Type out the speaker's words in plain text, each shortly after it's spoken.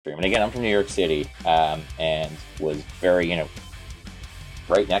room. And again, I'm from New York City, and was very,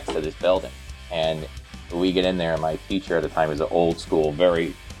 right next to this building. And we get in there, and my teacher at the time was an old school,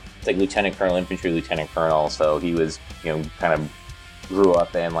 it's like lieutenant colonel, infantry lieutenant colonel. So he was, kind of grew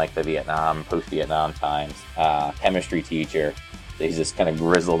up in like the Vietnam, post-Vietnam times. Chemistry teacher. He's this kind of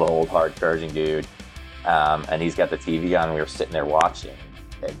grizzled, old, hard-charging dude. And he's got the TV on. We were sitting there watching.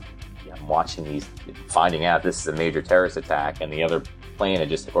 And I'm watching these, finding out this is a major terrorist attack, and the other plane had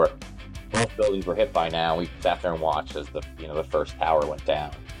both buildings were hit by now. We sat there and watched as the first tower went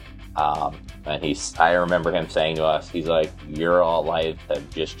down. And I remember him saying to us, he's like, "Your all life have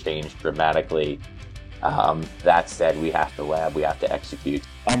just changed dramatically. That said, we have to execute."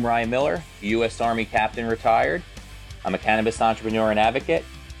 I'm Ryan Miller, U.S. Army captain retired. I'm a cannabis entrepreneur and advocate,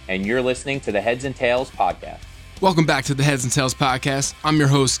 and you're listening to the Heads and Tails podcast. Welcome back to the Heads and Tails podcast. I'm your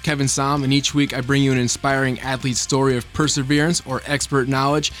host, Kevin Som, and each week I bring you an inspiring athlete story of perseverance or expert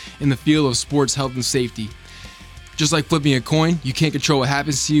knowledge in the field of sports health and safety. Just like flipping a coin, you can't control what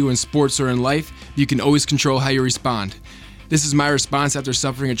happens to you in sports or in life, but you can always control how you respond. This is my response after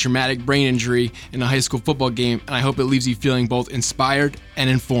suffering a traumatic brain injury in a high school football game, and I hope it leaves you feeling both inspired and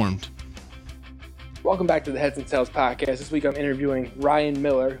informed. Welcome back to the Heads and Tails podcast. This week I'm interviewing Ryan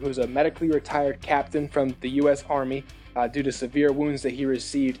Miller, who's a medically retired captain from the U.S. Army due to severe wounds that he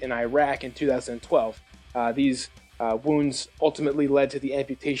received in Iraq in 2012. These wounds ultimately led to the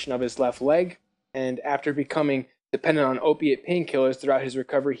amputation of his left leg, and after becoming dependent on opiate painkillers throughout his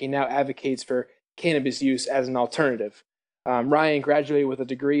recovery, he now advocates for cannabis use as an alternative. Ryan graduated with a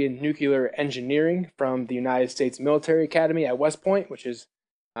degree in nuclear engineering from the United States Military Academy at West Point, which is,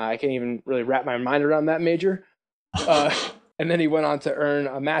 I can't even really wrap my mind around that major. And then he went on to earn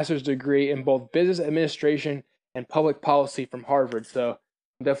a master's degree in both business administration and public policy from Harvard. So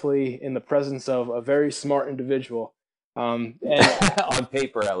I'm definitely in the presence of a very smart individual. And on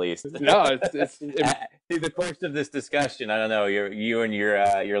paper, at least. No, through the course of this discussion, I don't know. You and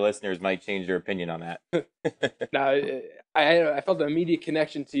your listeners might change their opinion on that. No, I felt an immediate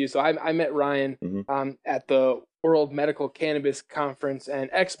connection to you. So I met Ryan at the World Medical Cannabis Conference and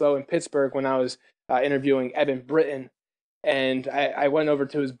Expo in Pittsburgh when I was interviewing Evan Britton, and I went over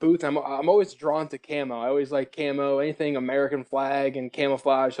to his booth. I'm always drawn to camo. I always like camo, anything American flag and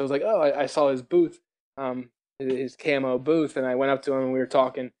camouflage. So I was like, oh, I saw his booth. His camo booth, and I went up to him and we were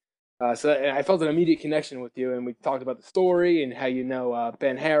talking. So I felt an immediate connection with you, and we talked about the story and how you know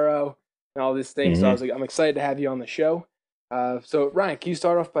Ben Harrow and all these things. So I was like, I'm excited to have you on the show. So Ryan, can you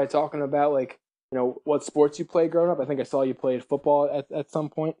start off by talking about what sports you played growing up? I think I saw you played football at some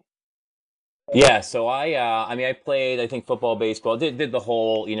point. Yeah, so I played, I think, football, baseball, did the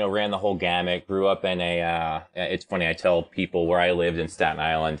whole, ran the whole gamut. Grew up in it's funny, I tell people where I lived in Staten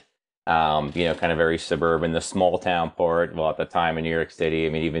Island. Kind of very suburban, the small town part. Well, at the time in New York City, I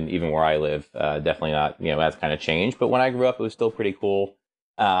mean, even where I live, definitely not, that's kind of changed. But when I grew up, it was still pretty cool.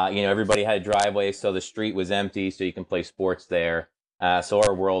 Everybody had a driveway, so the street was empty, so you can play sports there. So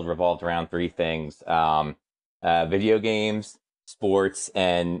our world revolved around three things: video games, sports,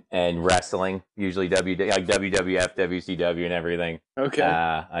 and wrestling. Usually WWF, WCW, and everything. Okay.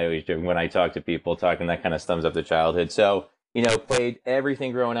 I always joke when I talk to people, talking that kind of sums up the childhood. So. Played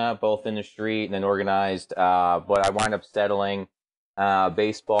everything growing up, both in the street and then organized. But I wound up settling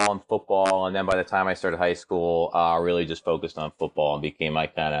baseball and football. And then by the time I started high school, really just focused on football and became my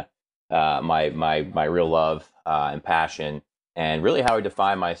kind of my real love and passion, and really how I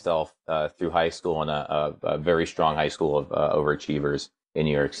define myself through high school in a very strong high school of overachievers in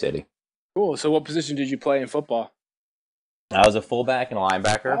New York City. Cool. So what position did you play in football? I was a fullback and a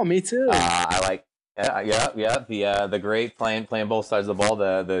linebacker. Oh, me too. The great playing both sides of the ball,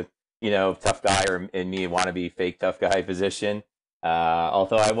 the tough guy or in me wannabe fake tough guy position.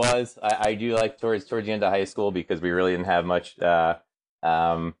 Although I do like towards the end of high school, because we really didn't have much. I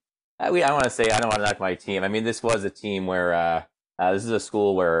don't want to knock my team. I mean, this was a team where this is a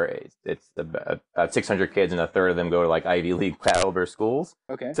school where it's about 600 kids, and a third of them go to like Ivy League caliber schools.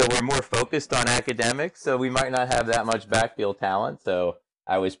 Okay. So we're more focused on academics, so we might not have that much backfield talent. So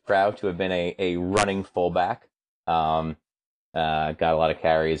I was proud to have been a running fullback. Got a lot of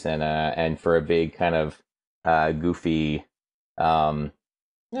carries, and for a big kind of goofy, I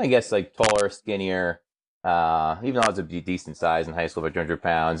guess like taller, skinnier. Even though I was a decent size in high school, about 200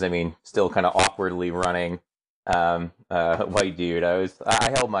 pounds. I mean, still kind of awkwardly running. White dude. I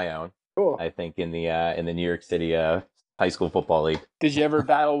held my own. Cool. I think in the New York City high school football league. Did you ever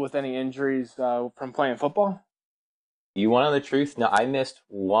battle with any injuries from playing football? You want to know the truth? No, I missed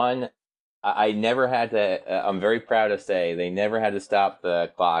one. I never had to. I'm very proud to say they never had to stop the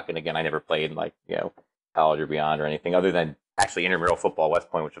clock. And again, I never played college or beyond or anything other than actually intramural football at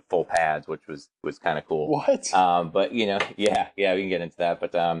West Point, which was full pads, which was kind of cool. What? But yeah, we can get into that.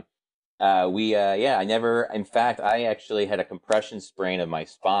 But I never. In fact, I actually had a compression sprain of my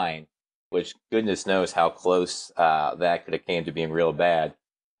spine, which goodness knows how close that could have came to being real bad.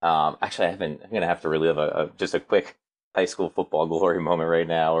 Actually, I'm gonna have to relive just a quick high school football glory moment right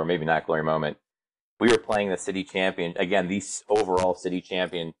now, or maybe not glory moment. We were playing the city champion again. These overall city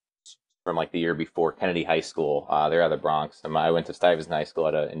champion from like the year before, Kennedy High School. They're out of the Bronx. I went to Stuyvesant High School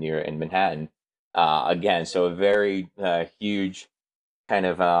in Manhattan. Again, so a very huge kind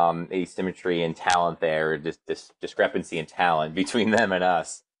of asymmetry in talent there, just this discrepancy in talent between them and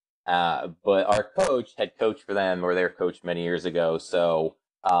us. But our coach had coached for them, or their coach many years ago. So,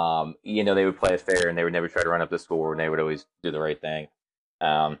 they would play us fair, and they would never try to run up the score, and they would always do the right thing.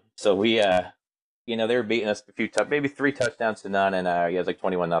 So they were beating us maybe 3 touchdowns to none, and it was like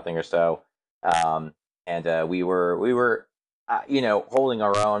 21-0 or so. And we were holding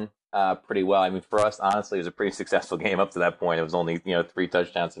our own pretty well. I mean, for us, honestly, it was a pretty successful game up to that point. It was only 3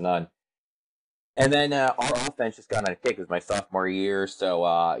 touchdowns to none. And then our offense just got on a kick. It was my sophomore year, so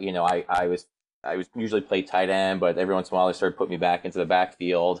I was usually play tight end, but every once in a while they started putting me back into the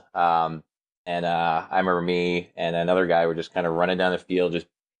backfield. And I remember me and another guy were just kind of running down the field, just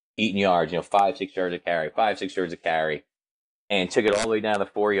eating yards, 5, 6 yards of carry, 5, 6 yards of carry, and took it all the way down the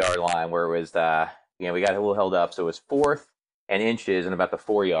 4-yard line where it was, we got a little held up. So it was 4th and inches and about the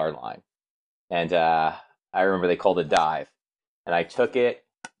 4-yard line. And I remember they called a dive, and I took it,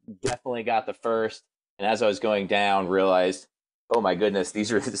 definitely got the first. And as I was going down, realized, oh my goodness,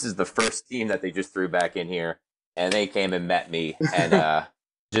 this is the first team that they just threw back in here, and they came and met me. And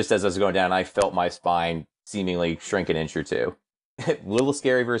just as I was going down, I felt my spine seemingly shrink an inch or two. A little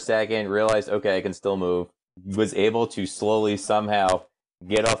scary for a second, realized, okay, I can still move. Was able to slowly somehow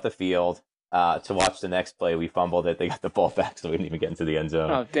get off the field to watch the next play. We fumbled it. They got the ball back, so we didn't even get into the end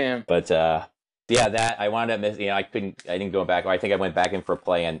zone. Oh, damn. But that I wound up missing. I didn't go back. I think I went back in for a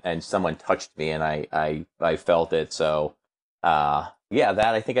play, and someone touched me, and I felt it. So that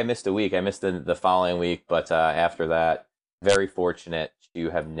I think I missed a week. I missed the following week, but after that, very fortunate to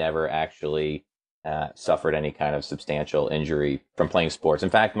have never actually suffered any kind of substantial injury from playing sports. In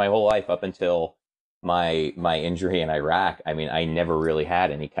fact, my whole life up until my injury in Iraq, I mean, I never really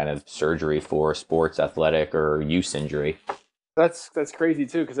had any kind of surgery for sports, athletic, or use injury. That's crazy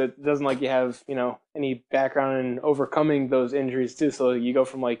too, because it doesn't like you have any background in overcoming those injuries too. So you go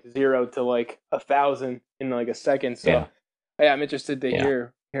from like 0 to like 1,000 in like a second. So yeah, I'm interested to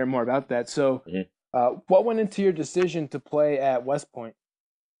hear more about that. So what went into your decision to play at West Point?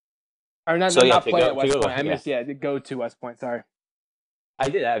 Or not play at West Point. I missed to go to West Point. Sorry. I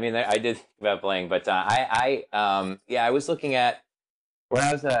did. I mean, I did think about playing, but I was looking at when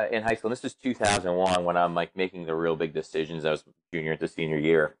I was in high school. And this was 2001 when I'm like making the real big decisions. I was junior to senior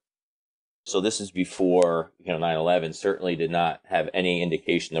year, so this is before 9/11. Certainly did not have any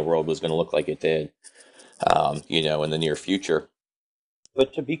indication the world was going to look like it did, in the near future.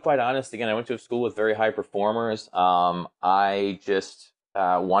 But to be quite honest, again, I went to a school with very high performers. I just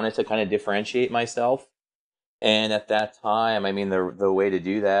wanted to kind of differentiate myself. And at that time, I mean, the way to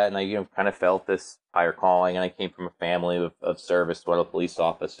do that, and I kind of felt this higher calling, and I came from a family of service, one of police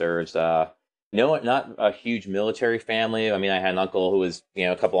officers. Not a huge military family. I mean, I had an uncle who was,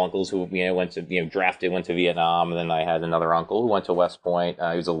 a couple uncles who, went to, drafted, went to Vietnam, and then I had another uncle who went to West Point.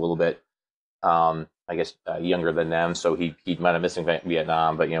 He was a little bit, younger than them, so he might have missed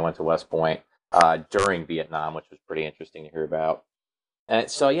Vietnam, but went to West Point during Vietnam, which was pretty interesting to hear about. And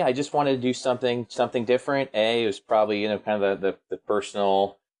so, I just wanted to do something different. It was probably, kind of the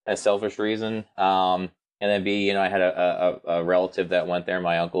personal and selfish reason. And then B, I had a relative that went there,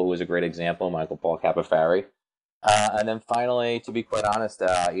 my uncle, who was a great example, my Uncle Paul Capofari. And then finally, to be quite honest,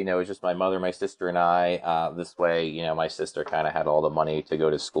 it was just my mother, my sister, and I. This way, my sister kind of had all the money to go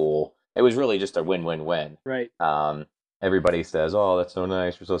to school. It was really just a win-win-win. Right. Everybody says, "Oh, that's so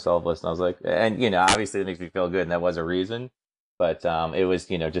nice. You're so selfless." And I was like, and obviously it makes me feel good, and that was a reason. But it was,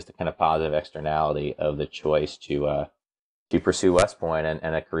 just a kind of positive externality of the choice to pursue West Point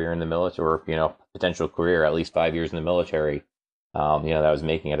and a career in the military, or potential career, at least 5 years in the military. That I was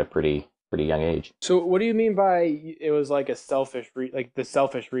making at a pretty young age. So, what do you mean by it was like a selfish, the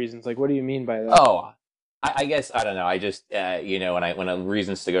selfish reasons? Like, what do you mean by that? Oh, I guess I don't know. I just when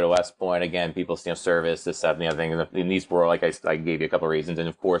reasons to go to West Point, again, people service, this, that, and the other thing. In these were like I gave you a couple of reasons, and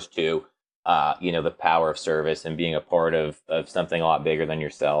of course too. The power of service and being a part of something a lot bigger than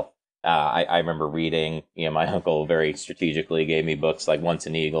yourself. I remember reading, my uncle very strategically gave me books like Once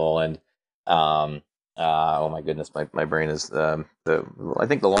an Eagle and, oh my goodness, my brain is, I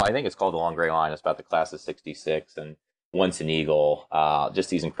think it's called The Long Gray Line. It's about the class of '66. And, Once an Eagle, just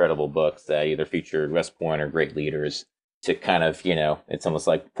these incredible books that either featured West Point or great leaders to kind of, it's almost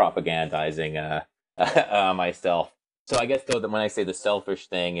like propagandizing myself. So I guess, though, that when I say the selfish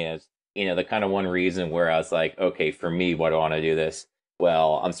thing is, the kind of one reason where I was like, okay, for me, why do I want to do this?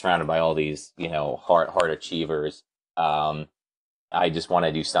 Well, I'm surrounded by all these, hard achievers. I just want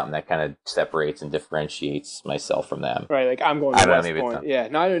to do something that kind of separates and differentiates myself from them. Right, like I'm going I to don't know, West maybe Point. Yeah,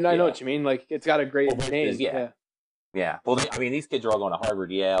 no, I know what you mean. Like it's got a great Well, name. yeah. Yeah. Well, I mean, these kids are all going to Harvard,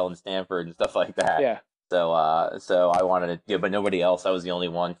 Yale, and Stanford and stuff like that. Yeah. So I wanted to, but nobody else. I was the only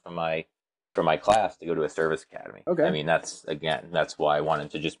one from my class to go to a service academy. Okay. I mean, that's why I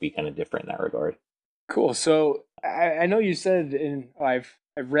wanted to just be kind of different in that regard. Cool. So I know you said, I've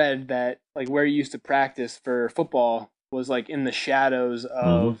read that like where you used to practice for football was like in the shadows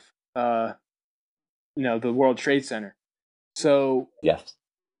of the World Trade Center. So yes.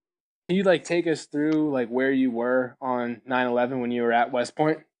 Can you like take us through like where you were on 9/11 when you were at West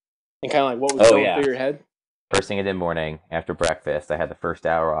Point and kind of like what was going through your head? First thing in the morning after breakfast, I had the first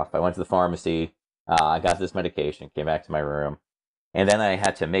hour off. I went to the pharmacy. I got this medication, came back to my room, and then I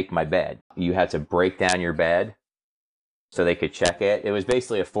had to make my bed. You had to break down your bed so they could check it. It was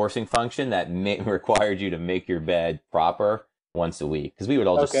basically a forcing function that required you to make your bed proper once a week, because we would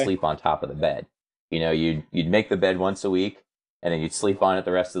all just sleep on top of the bed. You'd make the bed once a week, and then you'd sleep on it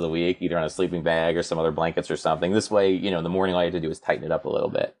the rest of the week, either on a sleeping bag or some other blankets or something. This way, in the morning, all you had to do is tighten it up a little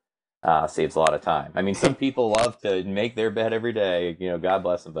bit. Saves a lot of time. I mean, some people love to make their bed every day, God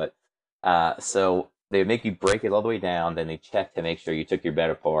bless them. But so they would make you break it all the way down. Then they check to make sure you took your bed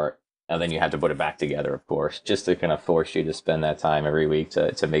apart. And then you had to put it back together, of course, just to kind of force you to spend that time every week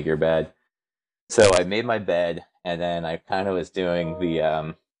to make your bed. So I made my bed, and then I kind of was doing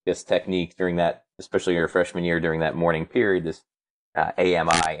the this technique during that, especially your freshman year, during that morning period, this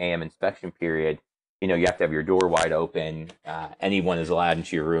AM inspection period. You have to have your door wide open. Anyone is allowed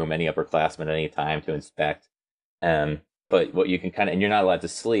into your room, any upperclassman at any time to inspect. But what you can and you're not allowed to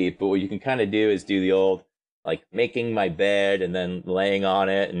sleep, but what you can kind of do is do the old, like making my bed and then laying on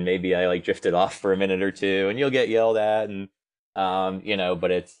it, and maybe I like drifted off for a minute or two, and you'll get yelled at, and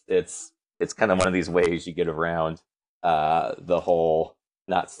but it's kind of one of these ways you get around the whole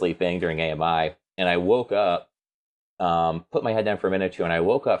not sleeping during AMI. And I woke up, put my head down for a minute or two, and I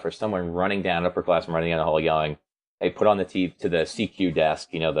woke up for someone running down, upperclassman running down the hall yelling. They put on the TV to the CQ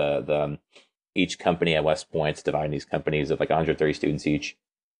desk, the each company at West Point's dividing these companies of like 130 students each.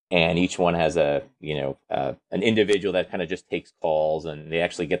 And each one has an individual that kind of just takes calls, and they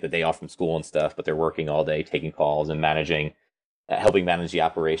actually get the day off from school and stuff, but they're working all day taking calls and helping manage the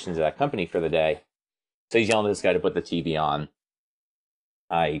operations of that company for the day. So he's yelling at this guy to put the TV on.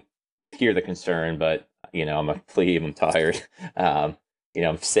 I hear the concern, but I'm a plebe, I'm tired. I'm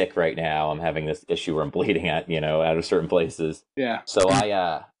sick right now. I'm having this issue where I'm bleeding out of certain places. Yeah. So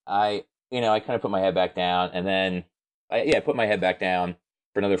I kind of put my head back down, and then I put my head back down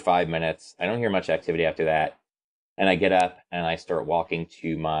for another 5 minutes. I don't hear much activity after that. And I get up and I start walking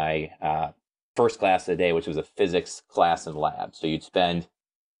to my first class of the day, which was a physics class and lab. So you'd spend,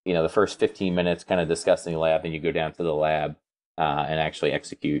 the first 15 minutes kind of discussing the lab, and you go down to the lab and actually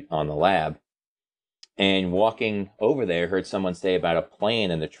execute on the lab. And walking over there, heard someone say about a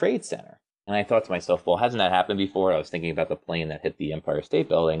plane in the Trade Center. And I thought to myself, well, hasn't that happened before? I was thinking about the plane that hit the Empire State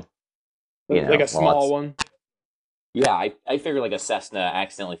Building. Like a small one? Yeah, I figured like a Cessna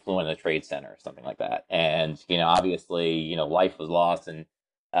accidentally flew into the Trade Center or something like that. And, obviously, life was lost, and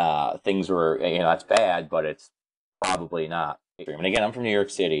things were, that's bad, but it's probably not. And again, I'm from New York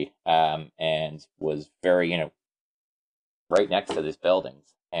City, and was very, right next to these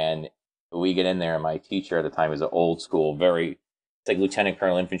buildings. And we get in there, and my teacher at the time was an old school, it's like lieutenant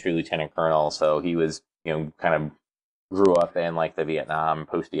colonel, infantry lieutenant colonel. So he was, kind of grew up in like the Vietnam,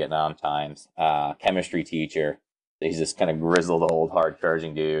 post-Vietnam times, chemistry teacher. He's this kind of grizzled, old,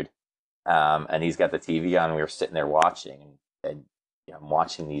 hard-charging dude. And he's got the TV on, and we were sitting there watching, and I'm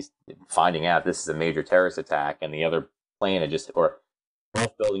watching these, finding out this is a major terrorist attack, and the other plane had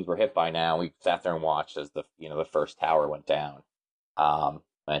both buildings were hit by now. We sat there and watched as the first tower went down.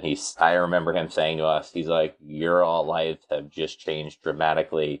 And I remember him saying to us, he's like, your all lives have just changed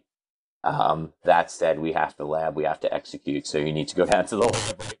dramatically. That said, we have to execute. So you need to go down to the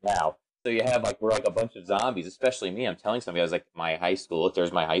lab right now. So you have we're like a bunch of zombies, especially me. I'm telling somebody, I was like, my high school, if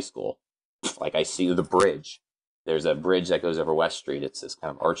there's my high school, like I see the bridge. There's a bridge that goes over West Street. It's this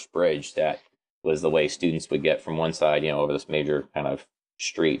kind of arched bridge that was the way students would get from one side, over this major kind of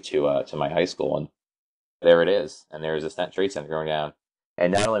street to my high school. And there it is. And there's a Trade Center going down.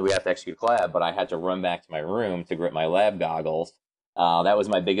 And not only we have to execute lab, but I had to run back to my room to grip my lab goggles. That was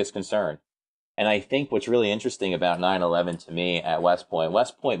my biggest concern. And I think what's really interesting about 9/11 to me at West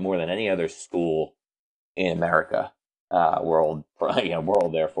Point more than any other school in America, world,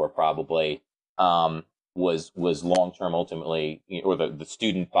 world, therefore probably, was long term ultimately, or the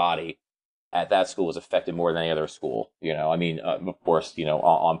student body at that school was affected more than any other school. I mean, of course,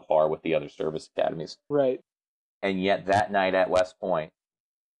 on par with the other service academies. Right. And yet that night at West Point,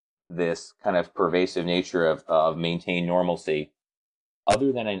 this kind of pervasive nature of maintained normalcy,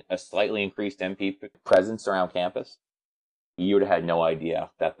 other than a slightly increased MP presence around campus, you would have had no idea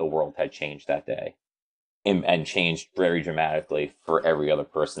that the world had changed that day, and changed very dramatically for every other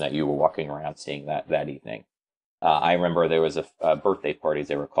person that you were walking around seeing that evening. I remember there was a birthday party, as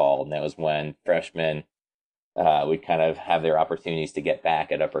they were called, and that was when freshmen would kind of have their opportunities to get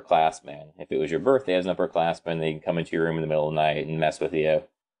back at upperclassmen. If it was your birthday as an upperclassman, they can come into your room in the middle of the night and mess with you,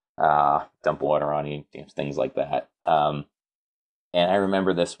 dump water on you, things like that. And I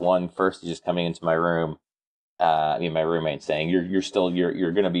remember this one first just coming into my room, my roommate saying, "You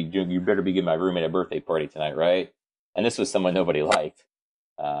better be giving my roommate a birthday party tonight, right?" And this was someone nobody liked.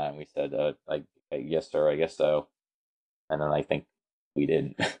 And we said, "Yes, sir, I guess so." And then I think we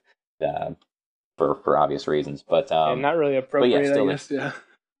did, for obvious reasons, but not really appropriate, still, I guess. Yeah.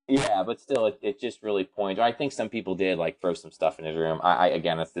 Yeah, but still, it just really points. I think some people did like throw some stuff in his room. I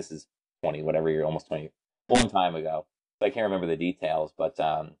again, this is 20, whatever year, almost 20, a long time ago. So I can't remember the details, but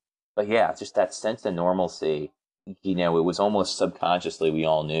yeah, it's just that sense of normalcy. It was almost subconsciously we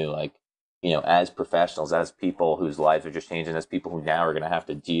all knew, like, as professionals, as people whose lives are just changing, as people who now are going to have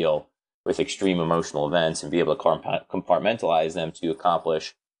to deal with extreme emotional events and be able to compartmentalize them to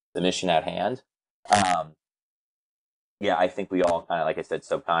accomplish the mission at hand. Yeah, I think we all kind of, like I said,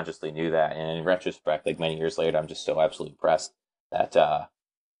 subconsciously knew that. And in retrospect, like many years later, I'm just so absolutely impressed that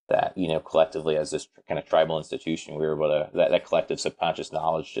collectively as this kind of tribal institution, we were able to, that collective subconscious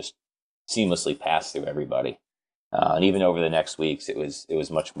knowledge just seamlessly passed through everybody. And even over the next weeks, it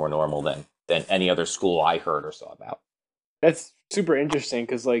was much more normal than any other school I heard or saw about. That's super interesting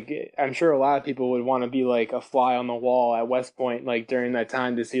because, like, I'm sure a lot of people would want to be like a fly on the wall at West Point, like during that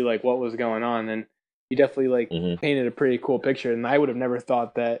time to see like what was going on. And you definitely painted a pretty cool picture. And I would have never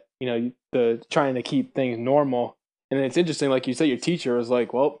thought that, the trying to keep things normal. And it's interesting, like you said, your teacher was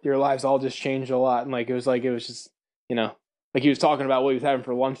like, "Well, your lives all just changed a lot," and it was just, like he was talking about what he was having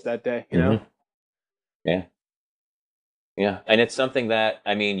for lunch that day. Yeah. Yeah, and it's something that,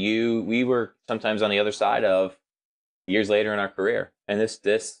 I mean, we were sometimes on the other side of years later in our career, and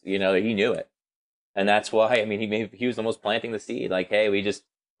this he knew it, and that's why, I mean, he was almost planting the seed, like, hey, we just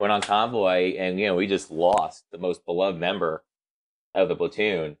went on convoy, and we just lost the most beloved member of the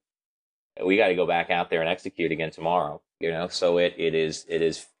platoon. We got to go back out there and execute again tomorrow. So it is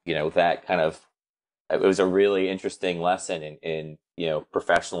that kind of, it was a really interesting lesson in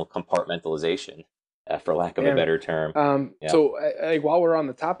professional compartmentalization. For lack of a better term. So while we're on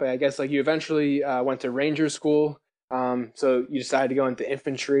the topic, I guess like you eventually went to Ranger School. So you decided to go into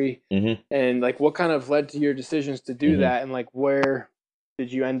infantry, and like what kind of led to your decisions to do that, and like where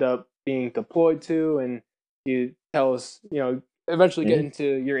did you end up being deployed to? And you tell us, eventually get into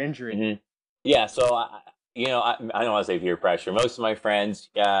your injury. Yeah. So I don't want to say peer pressure. Most of my friends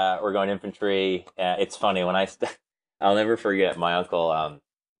were going infantry. It's funny when I'll never forget my uncle.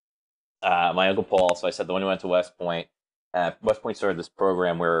 My uncle Paul, so I said the one who went to West Point. West Point started this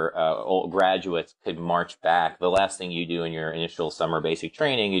program where old graduates could march back. The last thing you do in your initial summer basic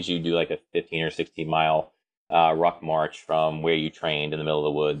training is you do like a 15 or 16 mile ruck march from where you trained in the middle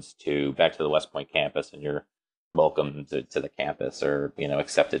of the woods back to the West Point campus, and you're welcome to the campus, or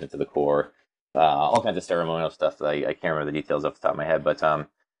accepted into the Corps. All kinds of ceremonial stuff that I can't remember the details off the top of my head, but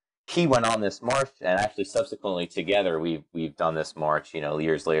he went on this march, and actually subsequently together we've done this march.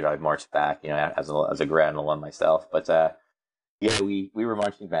 Years later I've marched back, as a grad and alum myself. But we were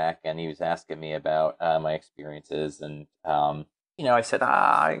marching back, and he was asking me about my experiences, and I said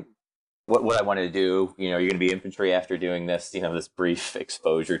what I wanted to do. You're going to be infantry after doing this, this brief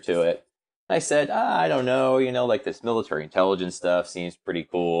exposure to it. And I said, I don't know, like this military intelligence stuff seems pretty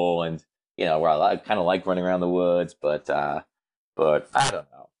cool, and where I kind of like running around the woods, but I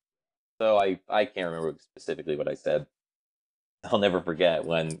don't know. So I can't remember specifically what I said. I'll never forget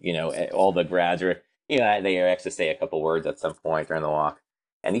when, all the grads are, they asked to say a couple words at some point during the walk.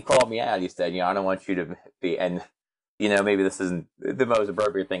 And he called me out. He said, I don't want you to be, and, maybe this isn't the most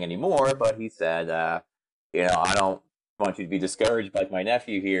appropriate thing anymore, but he said, I don't want you to be discouraged like my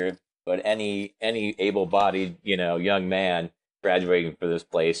nephew here, but any able-bodied, young man graduating for this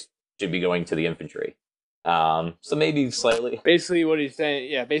place should be going to the infantry. So maybe slightly. Basically what he's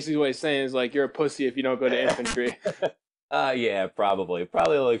saying is like, you're a pussy if you don't go to infantry. Yeah, probably a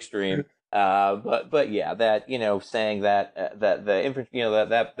little extreme. But yeah, that saying that that the infantry,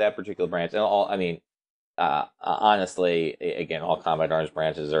 that particular branch, and all, I mean, honestly, again, all combat arms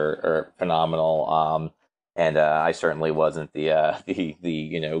branches are phenomenal. And I certainly wasn't the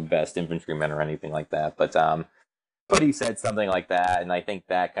best infantryman or anything like that, but he said something like that, and I think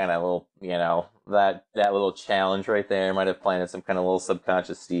that kind of little, that little challenge right there might have planted some kind of little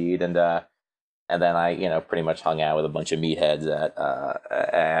subconscious seed, and then I, pretty much hung out with a bunch of meatheads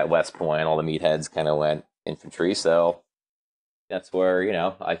at West Point. All the meatheads kind of went infantry, so that's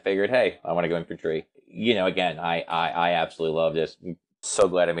where I figured, hey, I want to go infantry. Again, I absolutely love this. I'm so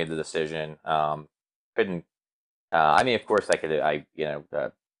glad I made the decision. Couldn't. I mean, of course,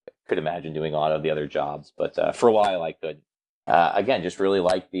 could imagine doing a lot of the other jobs, but for a while I could. Again, just really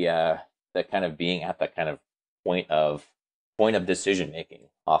like the kind of being at that kind of point of decision making.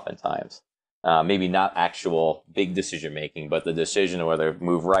 Oftentimes, maybe not actual big decision making, but the decision of whether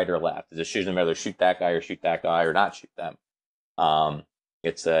move right or left, the decision of whether shoot that guy or not shoot them.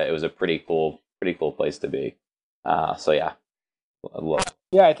 It was a pretty cool place to be. So yeah, I love it.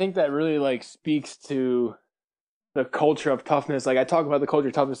 Yeah, I think that really like speaks to the culture of toughness. Like I talk about the culture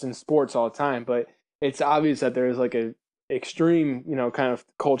of toughness in sports all the time, but it's obvious that there is like a extreme, kind of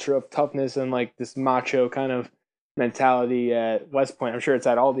culture of toughness and like this macho kind of mentality at West Point. I'm sure it's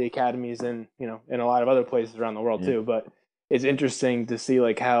at all the academies and, in a lot of other places around the world too. But it's interesting to see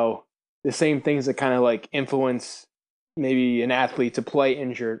like how the same things that kind of like influence maybe an athlete to play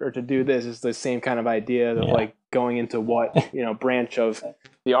injured or to do this is the same kind of idea that like going into what, branch of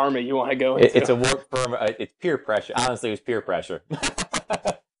the army you want to go into. It's a work firm. It's peer pressure. Honestly, it was peer pressure.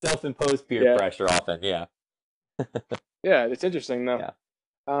 Self-imposed peer pressure often. Yeah. Yeah, it's interesting though.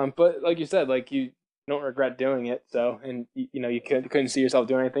 Yeah. But like you said, like you don't regret doing it. So, and you couldn't see yourself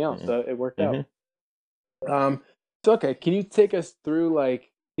doing anything else. Mm-hmm. So it worked out. So okay, can you take us through like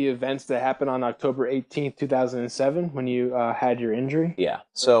the events that happened on October 18th, 2007 when you had your injury? Yeah.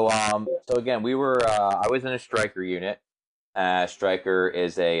 So again, I was in a Stryker unit. Stryker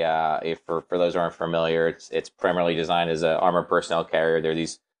is for those who aren't familiar, it's primarily designed as an armored personnel carrier. They're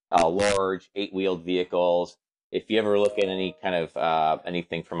these large 8-wheeled vehicles. If you ever look at any kind of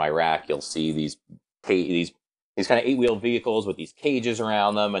anything from Iraq, you'll see these kind of 8-wheeled vehicles with these cages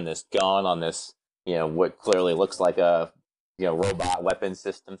around them and this gun on this, what clearly looks like a robot weapon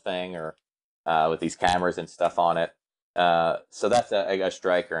system thing, or with these cameras and stuff on it. So that's a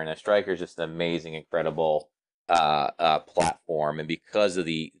Stryker, and a Stryker is just an amazing, incredible platform. And because of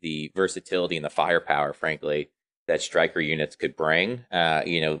the versatility and the firepower, frankly, that Stryker units could bring,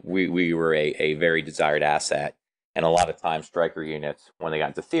 we were a very desired asset. And a lot of times Stryker units, when they got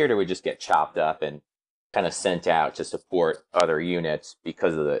into theater, would just get chopped up and kind of sent out to support other units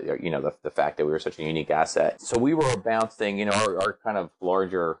because of the fact that we were such a unique asset. So we were bouncing, our kind of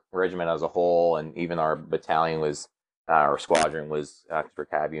larger regiment as a whole, and even our battalion was, our squadron was, for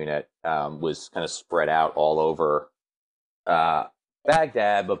cab unit, was kind of spread out all over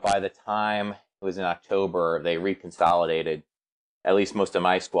Baghdad. But by the time it was in October, they reconsolidated at least most of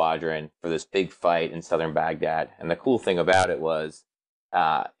my squadron for this big fight in southern Baghdad. And the cool thing about it was,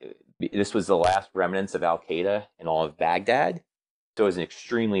 this was the last remnants of Al-Qaeda in all of Baghdad. So it was an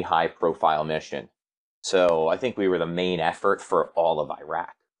extremely high-profile mission. So I think we were the main effort for all of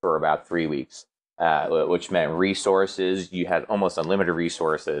Iraq for about 3 weeks, which meant resources. You had almost unlimited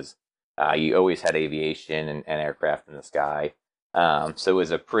resources. You always had aviation and aircraft in the sky. So it was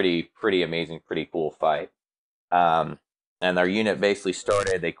a pretty amazing, pretty cool fight. And our unit basically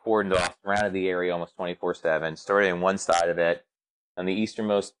started, they cordoned off, surrounded the area almost 24/7, started in one side of it, on the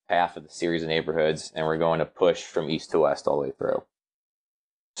easternmost half of the series of neighborhoods, and we're going to push from east to west all the way through.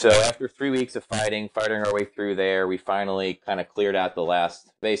 So after 3 weeks of fighting our way through there, we finally kind of cleared out the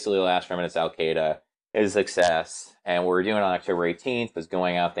last remnants of Al-Qaeda. It was a success, and what we're doing on October 18th was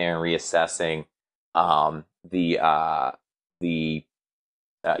going out there and reassessing the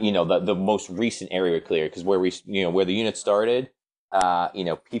most recent area we cleared, because where the unit started,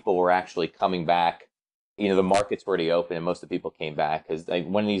 people were actually coming back. The markets were already open, and most of the people came back because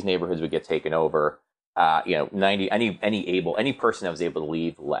one of these neighborhoods would get taken over. Any person that was able to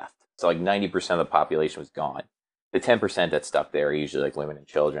leave left. So 90% of the population was gone. The 10% that stuck there are usually like women and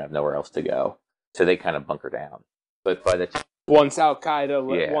children, have nowhere else to go, so they kind of bunker down. But by the time once Al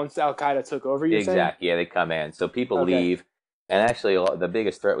Qaeda took over, you saying? Exactly, yeah, they come in. So people leave, and actually the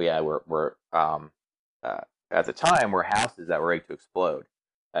biggest threat we had were at the time were houses that were ready to explode.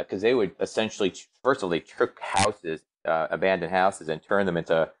 Because they would essentially, first of all, they took houses, abandoned houses, and turned them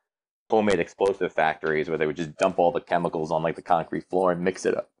into homemade explosive factories where they would just dump all the chemicals on the concrete floor and mix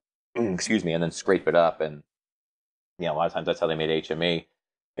it up. Excuse me, and then scrape it up. And a lot of times that's how they made HME.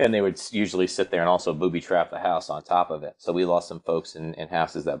 And they would usually sit there and also booby trap the house on top of it. So we lost some folks in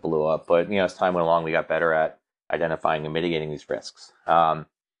houses that blew up. But, as time went along, we got better at identifying and mitigating these risks. But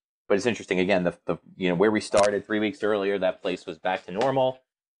it's interesting, again, where we started 3 weeks earlier, that place was back to normal.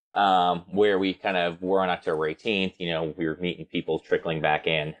 Where we kind of were on October 18th, we were meeting people trickling back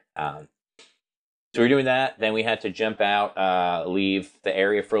in. So we were doing that. Then we had to jump out, leave the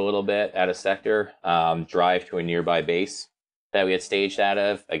area for a little bit at a sector, drive to a nearby base that we had staged out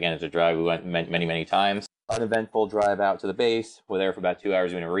of. Again, it's a drive we went many, many times. Uneventful drive out to the base. We're there for about 2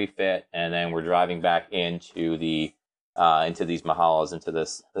 hours doing a refit, and then we're driving back into these mahalas, into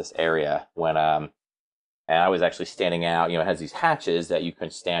this area when and I was actually standing out. It has these hatches that you can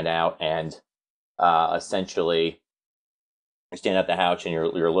stand out, and essentially you stand at the hatch and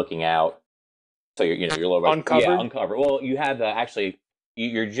you're looking out. So you're lower uncovered. Yeah, uncovered. Well, you have actually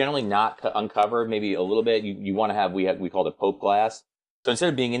you're generally not uncovered. Maybe a little bit. You want to have we call it Pope glass. So instead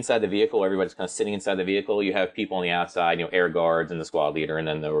of being inside the vehicle, everybody's kind of sitting inside the vehicle. You have people on the outside, air guards and the squad leader, and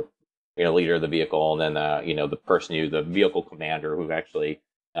then the leader of the vehicle, and then the person the vehicle commander who actually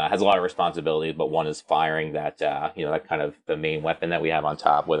has a lot of responsibilities, but one is firing that that kind of the main weapon that we have on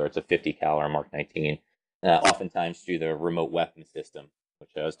top, whether it's a 50 cal or Mark 19, oftentimes through the remote weapon system,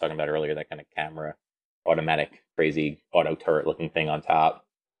 which I was talking about earlier, that kind of camera, automatic, crazy auto turret looking thing on top.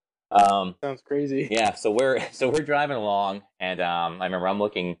 Sounds crazy. Yeah, so we're driving along, and I remember I'm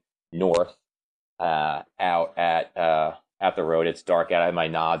looking north, out at the road. It's dark out. I have my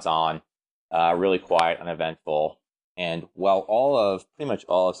nods on, really quiet, uneventful. And while pretty much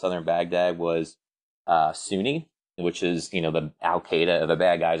all of southern Baghdad was Sunni, which is the Al Qaeda, the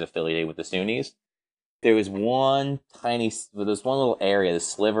bad guys affiliated with the Sunnis, there was one little area,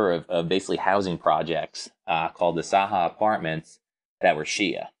 this sliver of basically housing projects called the Saha Apartments that were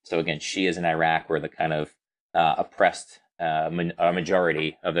Shia. So again, Shias in Iraq were the kind of oppressed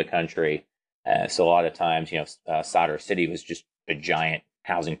majority of the country. So a lot of times, Sadr City was just a giant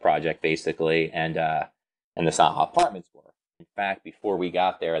housing project basically, and the Saha Apartments were. In fact, before we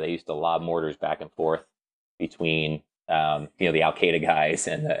got there, they used to lob mortars back and forth between the Al Qaeda guys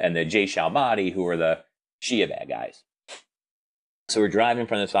and the Jaish al-Mahdi, who were the Shia bad guys. So we're driving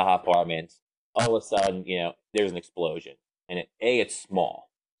from the Saha Apartments. All of a sudden, there's an explosion, and it's small.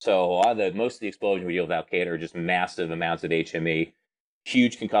 So most of the explosions we deal with Al Qaeda are just massive amounts of HME,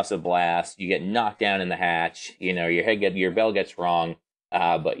 huge concussive blast. You get knocked down in the hatch. Your bell gets wrong,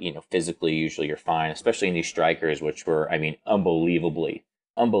 but physically usually you're fine. Especially in these strikers, which were, unbelievably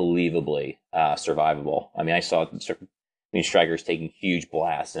survivable. I saw strikers taking huge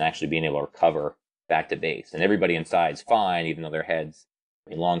blasts and actually being able to recover back to base, and everybody inside's fine, even though their heads,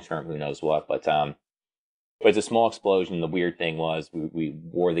 long term, who knows what. But it's a small explosion. The weird thing was we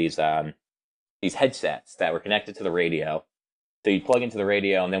wore these headsets that were connected to the radio. So you'd plug into the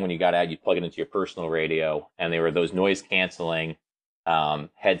radio, and then when you got out, you'd plug it into your personal radio, and they were those noise canceling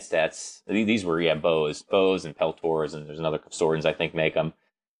headsets. These were Bose and Peltors, and there's another Sordens I think make them.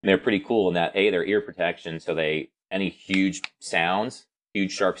 And they're pretty cool in that they're ear protection, so any huge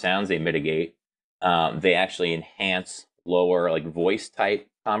sharp sounds they mitigate. They actually enhance lower voice type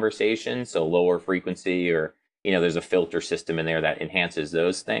conversations, so lower frequency, or there's a filter system in there that enhances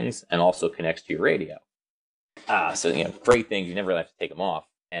those things and also connects to your radio. So great things. You never really have to take them off.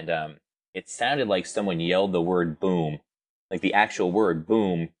 And it sounded like someone yelled the word boom, like the actual word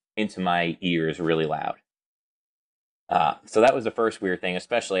boom, into my ears really loud. So that was the first weird thing,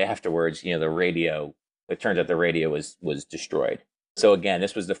 especially afterwards. The radio. It turns out the radio was destroyed. So again,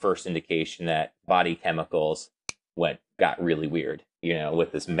 this was the first indication that body chemicals got really weird,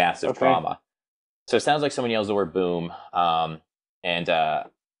 with this massive trauma. So it sounds like someone yells the word boom, and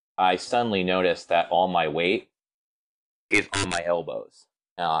I suddenly noticed that all my weight is on my elbows,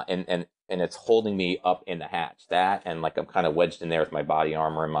 and it's holding me up in the hatch. That, and I'm kind of wedged in there with my body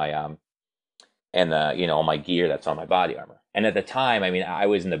armor and my and all my gear that's on my body armor. And at the time, I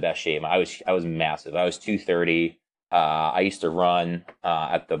was in the best shape. I was massive. I was 230. I used to run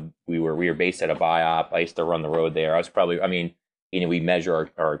we were based at a biop. I used to run the road there. I was probably, we measure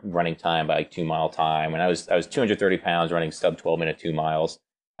our running time by 2 mile time, and I was 230 pounds running sub 12-minute 2 miles.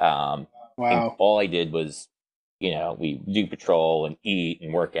 Wow. And all I did was, we do patrol and eat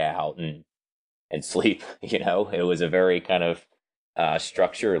and work out and sleep. It was a very kind of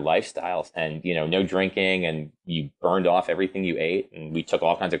structured lifestyle, and no drinking, and you burned off everything you ate, and we took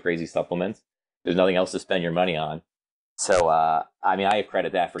all kinds of crazy supplements. There's nothing else to spend your money on. So, I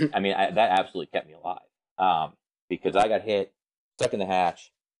credit that that absolutely kept me alive. Because I got hit, stuck in the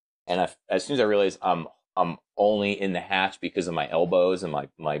hatch, and as soon as I realized I'm only in the hatch because of my elbows and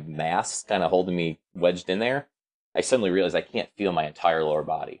my mass kind of holding me wedged in there, I suddenly realized I can't feel my entire lower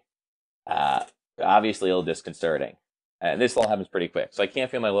body. Uh, Obviously, a little disconcerting. And this all happens pretty quick. So I can't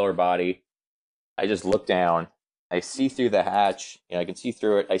feel my lower body. I just look down. I see through the hatch. I can see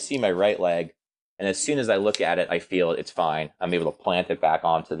through it. I see my right leg, and as soon as I look at it, I feel it's fine. I'm able to plant it back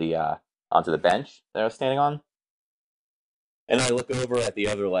onto the bench that I was standing on. And I look over at the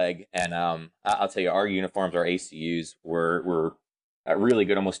other leg, and I'll tell you, our uniforms, our ACUs, were really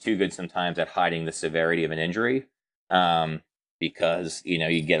good, almost too good sometimes at hiding the severity of an injury, because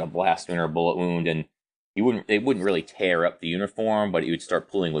you get a blast wound or a bullet wound, and it wouldn't really tear up the uniform, but it would start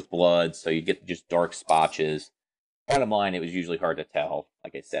pooling with blood, so you get just dark spotches. Bottom line, it was usually hard to tell,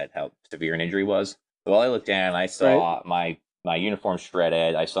 like I said, how severe an injury was. So while I looked down, I saw my uniform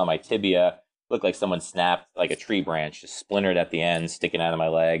shredded. I saw my tibia looked like someone snapped like a tree branch, just splintered at the end, sticking out of my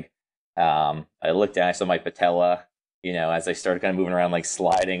leg. I looked down, I saw my patella, as I started kind of moving around, like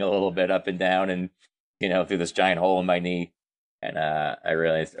sliding a little bit up and down and, through this giant hole in my knee. And I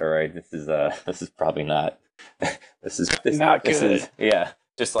realized, all right, this is probably not, not this good. is, yeah,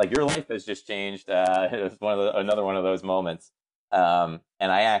 just like your life has just changed. It was another one of those moments. And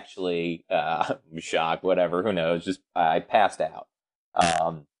I actually, shocked, whatever, who knows, just, I passed out.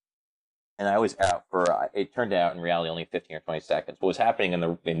 And I was out for, it turned out in reality only 15 or 20 seconds. What was happening in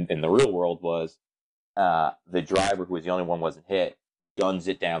the real world was, the driver, who was the only one wasn't hit, guns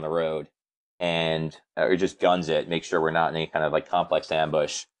it down the road, and or just guns it, make sure we're not in any kind of like complex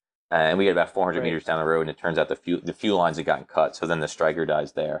ambush. And we get about 400 meters down the road, and it turns out the fuel lines had gotten cut. So then the striker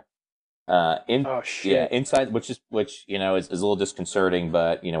dies there. Oh shit! Yeah, inside, which is a little disconcerting,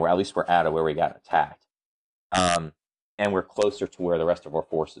 but at least we're out of where we got attacked. And we're closer to where the rest of our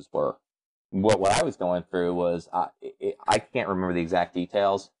forces were. What I was going through was, I can't remember the exact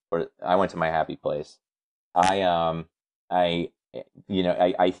details, but I went to my happy place. I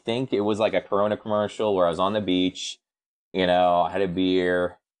think it was like a Corona commercial where I was on the beach, I had a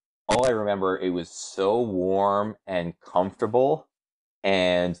beer. All I remember, it was so warm and comfortable,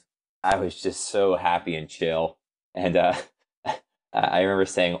 and I was just so happy and chill. And I remember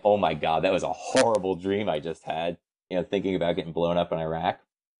saying, "Oh my God, that was a horrible dream I just had." Thinking about getting blown up in Iraq.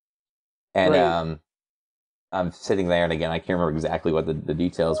 And I'm sitting there, and again, I can't remember exactly what the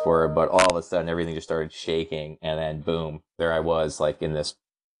details were, but all of a sudden, everything just started shaking, and then boom, there I was, like in this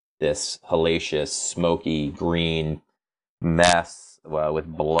hellacious, smoky green mess, with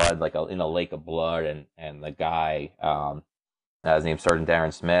blood, like in a lake of blood, and the guy, his name's Sergeant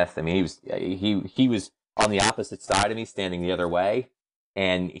Darren Smith. I mean, he was on the opposite side of me, standing the other way,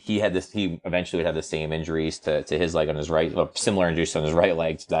 and he eventually would have the same injuries to his leg on his right, similar injuries on his right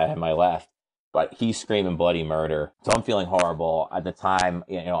leg to that I had my left. But he's screaming bloody murder. So I'm feeling horrible. At the time,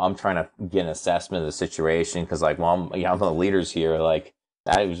 I'm trying to get an assessment of the situation, because, like, well, I'm the leaders here, like,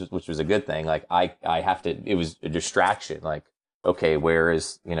 which was a good thing. Like, I have to, it was a distraction. Like, okay,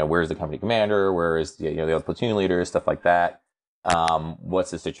 where's the company commander? Where is the other platoon leader? Stuff like that.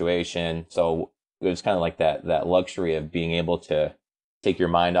 What's the situation? So it was kind of like that luxury of being able to take your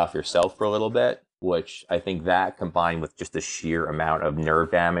mind off yourself for a little bit, which I think that, combined with just the sheer amount of nerve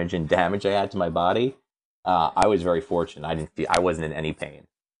damage and damage I had to my body, I was very fortunate. I wasn't in any pain.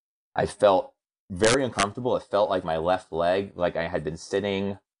 I felt very uncomfortable. It felt like my left leg, like I had been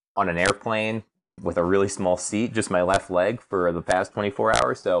sitting on an airplane with a really small seat, just my left leg, for the past 24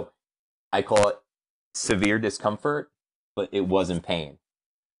 hours. So I call it severe discomfort, but it wasn't pain,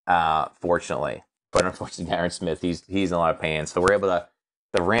 fortunately. But unfortunately, Darren Smith, he's in a lot of pain. So we're able to,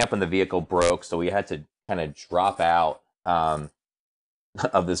 the ramp in the vehicle broke, so we had to kind of drop out of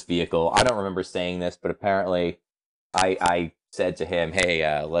this vehicle. I don't remember saying this, but apparently I said to him,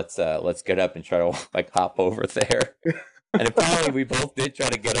 "Hey, let's get up and try to like hop over there." And apparently we both did try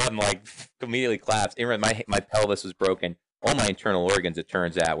to get up and like immediately collapsed. My pelvis was broken. All my internal organs, it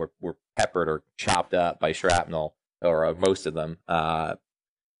turns out, were peppered or chopped up by shrapnel, or most of them. I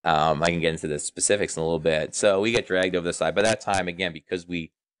can get into the specifics in a little bit. So we get dragged over the side. By that time, again, because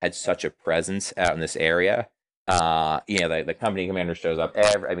we had such a presence out in this area, the company commander shows up.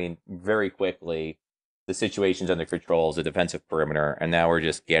 Very quickly, the situation's under control. It's a defensive perimeter, and now we're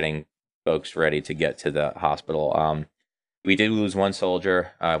just getting folks ready to get to the hospital. We did lose one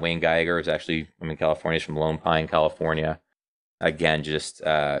soldier. Wayne Geiger is actually from California. He's from Lone Pine, California. Again, just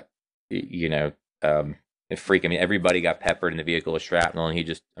a freak. I mean, everybody got peppered in the vehicle with shrapnel, and he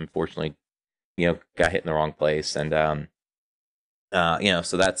just unfortunately, got hit in the wrong place. And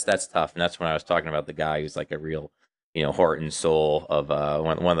so that's tough. And that's when I was talking about the guy who's like a real, heart and soul of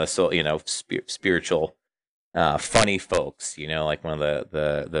one of the spiritual, funny folks. Like one of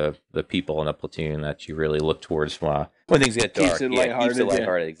the people in a platoon that you really look towards when things get dark. Keeps it lighthearted. Keeps it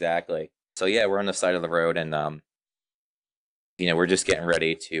lighthearted, exactly. So yeah, we're on the side of the road, and we're just getting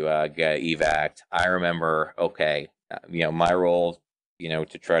ready to get evac. I remember, okay, my role, to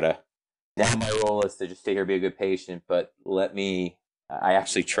try to, now my role is to just stay here, be a good patient, but I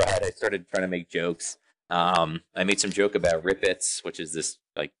actually tried. I started trying to make jokes. I made some joke about Rippets, which is this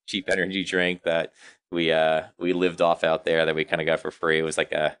like cheap energy drink that we lived off out there that we kind of got for free. It was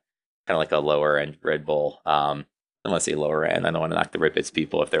like a kind of like a lower end Red Bull. I don't want to say lower end. I don't want to knock the Rippets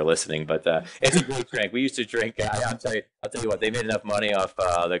people if they're listening, but it's a great drink. We used to drink. I'll tell you what. They made enough money off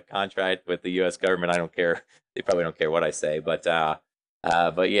the contract with the U.S. government. I don't care. They probably don't care what I say, but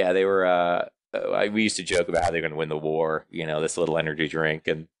yeah, they were. We used to joke about how they're going to win the war. This little energy drink,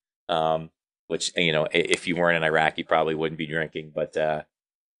 and which if you weren't in Iraq, you probably wouldn't be drinking. But yeah,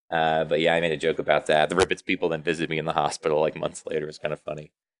 I made a joke about that. The Rippets people then visited me in the hospital like months later. It was kind of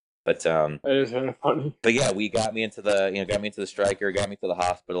funny. But it is kind of funny. But yeah, we got me into the striker, got me to the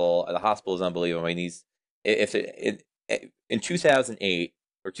hospital. The hospital is unbelievable. I mean, in 2008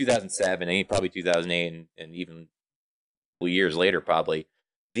 or 2007, and probably 2008, and even years later, probably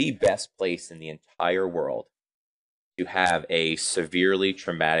the best place in the entire world to have a severely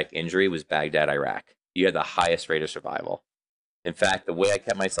traumatic injury was Baghdad, Iraq. You had the highest rate of survival. In fact, the way I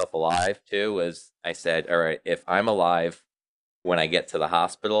kept myself alive too was I said, all right, if I'm alive when I get to the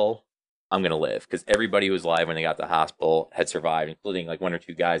hospital, I'm going to live. Because everybody who was alive when they got to the hospital had survived, including like one or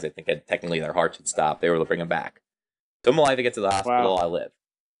two guys I think had technically their hearts had stopped. They were able to bring them back. So I'm alive to get to the hospital, wow. I live.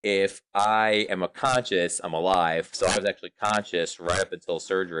 If I am conscious, I'm alive. So I was actually conscious right up until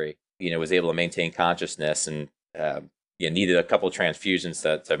surgery. Was able to maintain consciousness and needed a couple of transfusions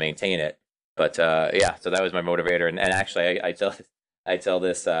to maintain it. But yeah, so that was my motivator. And actually, I tell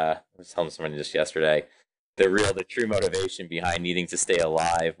this. I was telling someone just yesterday. The true motivation behind needing to stay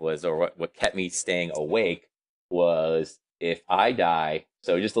alive what kept me staying awake was if I die.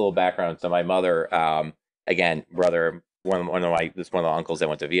 So just a little background. So my mother, again, brother, one of the uncles that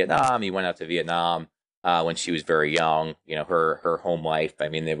went to Vietnam. He went out to Vietnam when she was very young. Her home life. I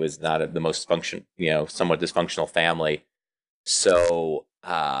mean, it was not the most somewhat dysfunctional family. So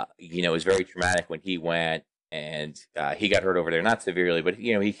it was very traumatic when he went, and he got hurt over there, not severely, but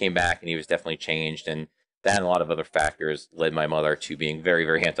he came back and he was definitely changed. And that and a lot of other factors led my mother to being very,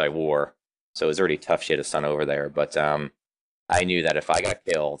 very anti-war. So it was already tough. She had a son over there. But I knew that if I got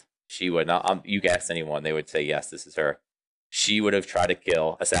killed, she would not. You can ask anyone, they would say, yes, this is her. She would have tried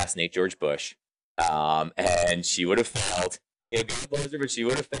to assassinate George Bush. And she would have failed. God bless her, but she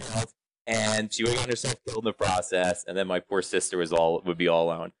would have failed. And she would have gotten herself killed in the process. And then my poor sister would be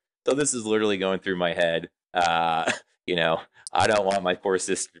all alone. So this is literally going through my head. I don't want my poor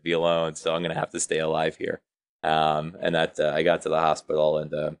sister to be alone, so I'm going to have to stay alive here. And that I got to the hospital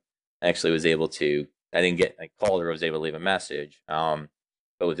and actually was able to. I called her. I was able to leave a message. But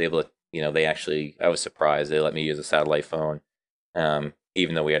was able to. I was surprised they let me use a satellite phone,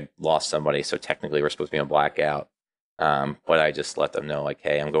 even though we had lost somebody. So technically, we're supposed to be on blackout. But I just let them know, like,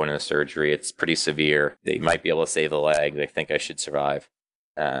 hey, I'm going into surgery. It's pretty severe. They might be able to save the leg. They think I should survive.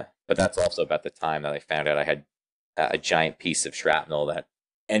 But that's also about the time that I found out I had a giant piece of shrapnel that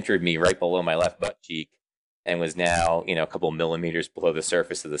entered me right below my left butt cheek and was now, a couple millimeters below the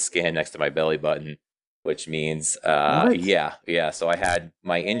surface of the skin next to my belly button, which means, yeah. So I had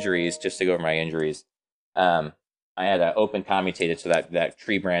my injuries, just to go over my injuries. I had an open commutated, so that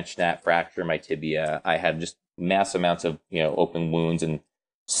tree branch snap fracture in my tibia. I had just mass amounts of, open wounds. And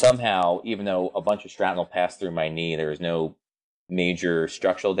somehow, even though a bunch of shrapnel passed through my knee, there was no major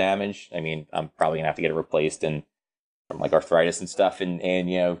structural damage. I mean, I'm probably going to have to get it replaced from like arthritis and stuff in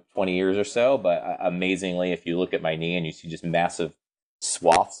 20 years or so. But amazingly, if you look at my knee and you see just massive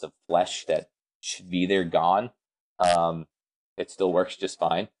swaths of flesh that should be there gone, it still works just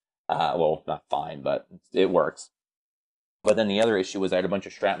fine. Well, not fine, but it works. But then the other issue was I had a bunch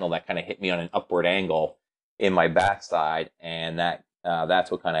of shrapnel that kind of hit me on an upward angle in my backside, and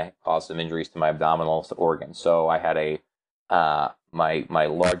that's what kind of caused some injuries to my abdominal organs. So I had my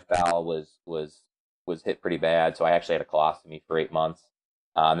large bowel was hit pretty bad, so I actually had a colostomy for 8 months.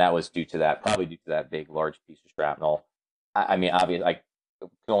 That was probably due to that big, large piece of shrapnel. I mean, obviously, I can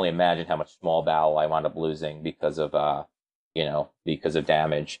only imagine how much small bowel I wound up losing because of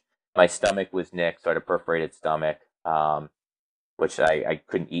damage. My stomach was nicked, so I had a perforated stomach, which I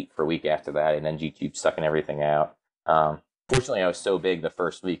couldn't eat for a week after that, and then G-tube sucking everything out. Fortunately, I was so big the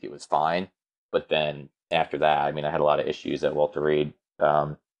first week it was fine, but then after that, I mean, I had a lot of issues at Walter Reed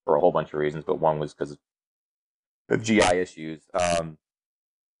for a whole bunch of reasons, but one was because of GI issues.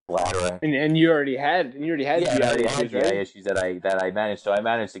 Bladder. And you already had GI issues, right? GI issues that I managed. So I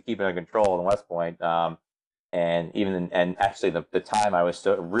managed to keep it under control in West Point. And actually the time I was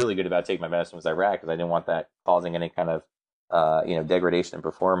really good about taking my medicine was Iraq because I didn't want that causing any kind of degradation in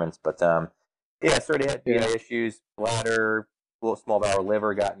performance. But yeah, sort of had GI issues, bladder, little small bowel,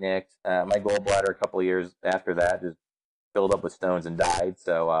 liver got nicked. My gallbladder a couple of years after that just filled up with stones and died.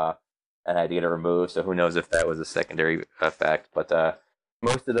 So I had to get it removed. So who knows if that was a secondary effect. But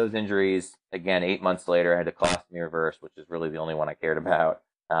most of those injuries, again, 8 months later, I had a colostomy reverse, which is really the only one I cared about.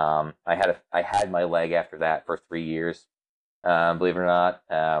 I had my leg after that for 3 years, believe it or not,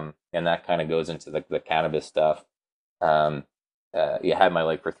 and that kind of goes into the cannabis stuff. You had my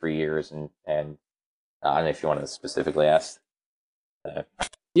leg for 3 years, and I don't know if you want to specifically ask.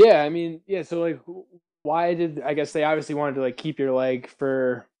 Yeah, I mean, yeah. So like, why did I guess they obviously wanted to like keep your leg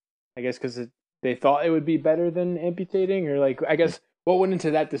for, I guess because they thought it would be better than amputating, or like I guess what went into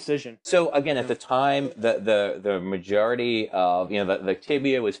that decision? So again, at the time, the majority of the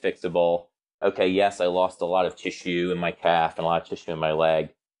tibia was fixable. Okay, yes, I lost a lot of tissue in my calf and a lot of tissue in my leg,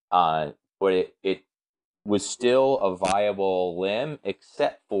 but it was still a viable limb,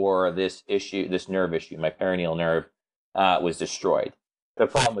 except for this issue, this nerve issue. My perineal nerve was destroyed. The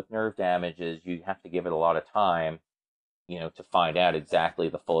problem with nerve damage is you have to give it a lot of time, to find out exactly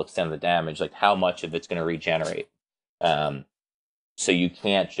the full extent of the damage, like how much of it's going to regenerate. So you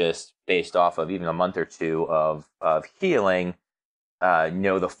can't just, based off of even a month or two of healing,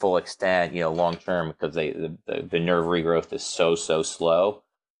 know the full extent, long term, because the nerve regrowth is so slow.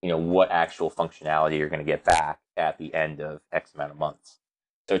 What actual functionality you're going to get back at the end of X amount of months.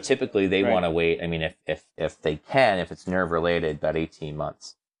 So typically they want to wait. I mean, if they can, if it's nerve related, about 18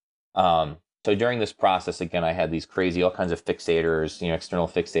 months. So during this process, again, I had these crazy, all kinds of fixators, external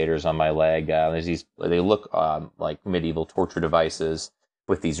fixators on my leg. There's these, they look like medieval torture devices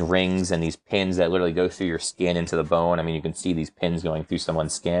with these rings and these pins that literally go through your skin into the bone. I mean, you can see these pins going through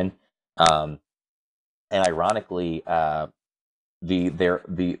someone's skin. And ironically,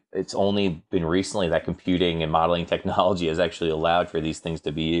 it's only been recently that computing and modeling technology has actually allowed for these things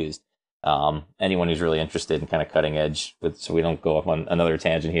to be used. Anyone who's really interested in kind of cutting edge, so we don't go off on another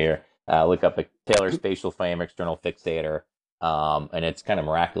tangent here, look up a Taylor spatial frame external fixator, and it's kind of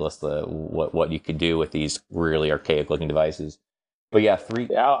miraculous what you can do with these really archaic looking devices. But yeah,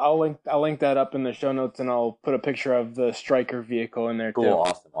 I'll link that up in the show notes, and I'll put a picture of the Stryker vehicle in there too. Cool,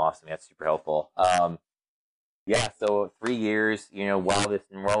 awesome. That's super helpful. Yeah, so 3 years, while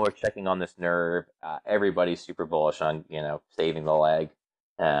we're checking on this nerve, everybody's super bullish on, saving the leg.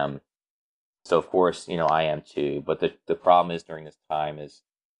 So of course, I am too. But the problem is during this time is,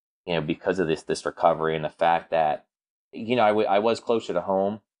 because of this recovery and the fact that, I was closer to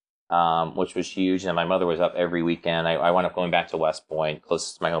home, which was huge. And my mother was up every weekend. I wound up going back to West Point,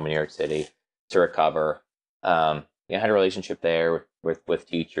 closest to my home in New York City, to recover. I had a relationship there with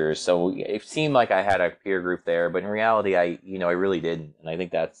teachers, so it seemed like I had a peer group there, but in reality, I really didn't, and I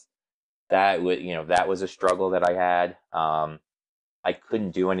think that was a struggle that I had. I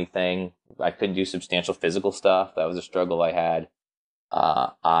couldn't do anything. I couldn't do substantial physical stuff. That was a struggle I had.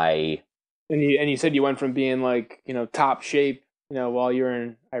 And you said you went from being like top shape while you were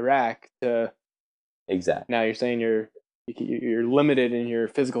in Iraq to exactly now you're saying you're limited in your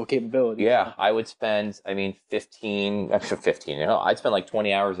physical capability. Yeah, I would spend, 15, I'd spend like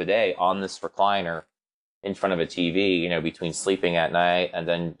 20 hours a day on this recliner in front of a TV, between sleeping at night and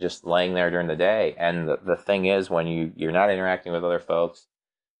then just laying there during the day. And the thing is, when you're not interacting with other folks,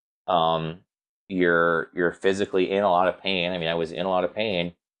 you're physically in a lot of pain. I mean, I was in a lot of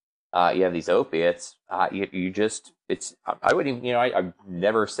pain. You have these opiates. I wouldn't even, I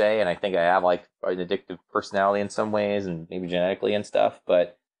never say, and I think I have like an addictive personality in some ways, and maybe genetically and stuff.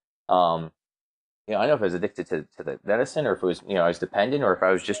 But, I don't know if I was addicted to the medicine, or if it was, I was dependent, or if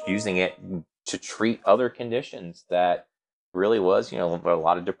I was just using it to treat other conditions that really was, a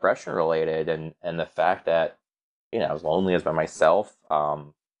lot of depression related, and the fact that, I was lonely as by myself.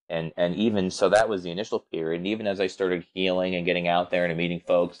 And even so, that was the initial period. And even as I started healing and getting out there and meeting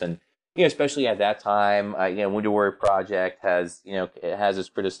folks, and especially at that time, Wounded Warrior Project has it has its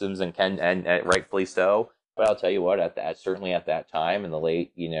criticisms, and rightfully so. But I'll tell you what, certainly at that time, in the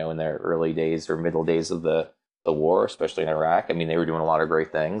late, in the early days or middle days of the war, especially in Iraq, I mean, they were doing a lot of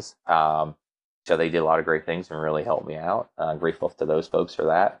great things. So they did a lot of great things and really helped me out. I'm grateful to those folks for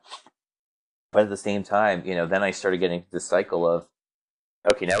that. But at the same time, then I started getting into the cycle of,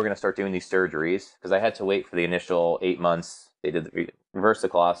 okay, now we're going to start doing these surgeries, because I had to wait for the initial 8 months. They did reverse the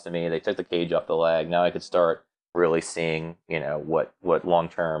colostomy. They took the cage off the leg. Now I could start really seeing, what long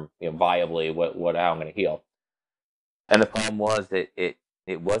term, viably, how I'm going to heal. And the problem was that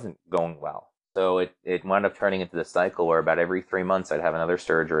it wasn't going well. So it wound up turning into the cycle where about every 3 months I'd have another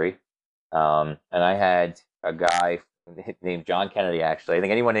surgery. And I had a guy named John Kennedy, actually. I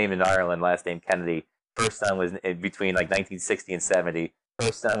think anyone named in Ireland, last name Kennedy, First son was between like 1960 and 70.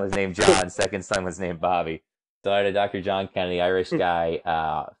 First son was named John. Second son was named Bobby. So I had a Dr. John Kennedy, Irish guy,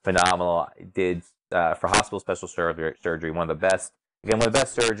 phenomenal. Did for hospital special surgery, one of the best. Again, one of the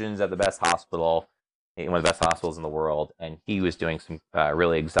best surgeons at the best hospital, one of the best hospitals in the world, and he was doing some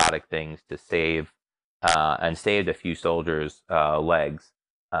really exotic things to save and saved a few soldiers' legs.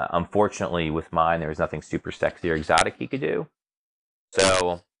 Unfortunately, with mine, there was nothing super sexy or exotic he could do.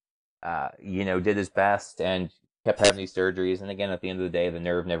 So, did his best and kept having these surgeries. And again, at the end of the day, the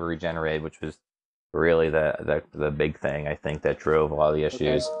nerve never regenerated, which was really the big thing, I think, that drove a lot of the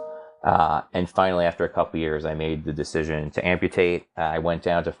issues. Okay. And finally, after a couple years, I made the decision to amputate. I went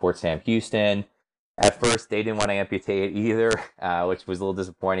down to Fort Sam Houston. At first, they didn't want to amputate either, which was a little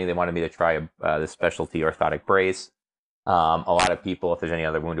disappointing. They wanted me to try the specialty orthotic brace. A lot of people, if there's any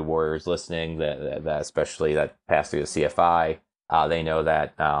other wounded warriors listening, that especially that passed through the CFI, they know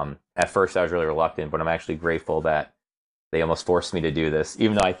that at first I was really reluctant, but I'm actually grateful that they almost forced me to do this,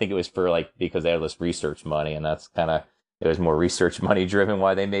 even though I think it was because they had this research money, and that's it was more research money driven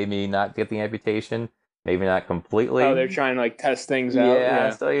why they made me not get the amputation. Maybe not completely. Oh, they're trying to test things out. Yeah,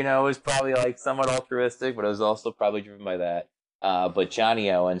 so it was probably somewhat altruistic, but it was also probably driven by that. But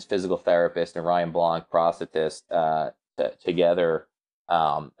Johnny Owens, physical therapist, and Ryan Blanc, prosthetist, together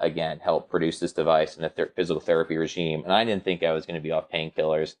again helped produce this device and the physical therapy regime. And I didn't think I was going to be off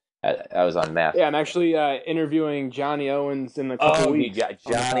painkillers. I was on meth. Yeah, I'm actually interviewing Johnny Owens in a couple weeks.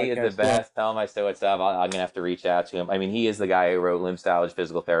 Johnny is the best. Tell him I said what's up. I'm going to have to reach out to him. I mean, he is the guy who wrote Limb Salvage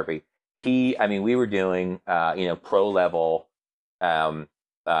Physical Therapy. We were doing, pro level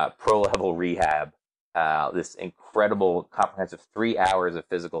rehab, this incredible comprehensive 3 hours of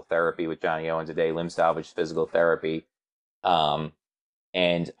physical therapy with Johnny Owens a day, limb salvage physical therapy.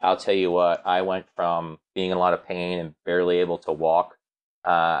 And I'll tell you what, I went from being in a lot of pain and barely able to walk.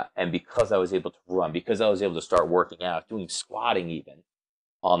 And because I was able to run, because I was able to start working out, doing squatting even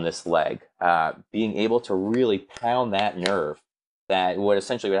on this leg, being able to really pound that nerve, that what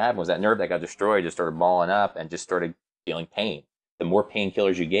happened was that nerve that got destroyed just started balling up and just started feeling pain. The more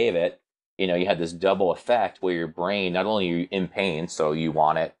painkillers you gave it, you had this double effect where your brain, not only are you in pain, so you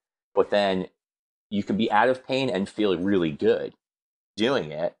want it, but then you can be out of pain and feel really good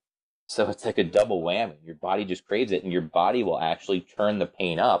doing it. So it's like a double whammy. Your body just craves it, and your body will actually turn the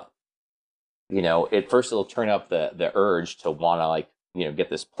pain up. At first it'll turn up the urge to want to get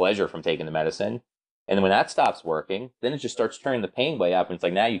this pleasure from taking the medicine. And then when that stops working, then it just starts turning the pain way up, and it's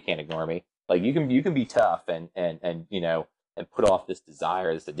like, now you can't ignore me. Like you can be tough and put off this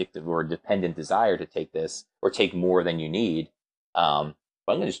desire, this addictive or dependent desire to take this or take more than you need. But I'm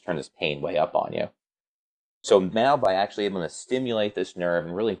going to just turn this pain way up on you. So now by actually able to stimulate this nerve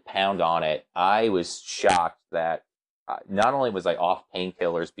and really pound on it, I was shocked that not only was I off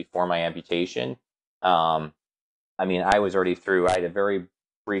painkillers before my amputation, I was already through. I had a very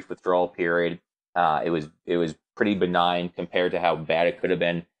brief withdrawal period. It was pretty benign compared to how bad it could have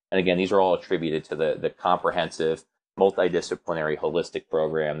been. And again, these are all attributed to the comprehensive, multidisciplinary, holistic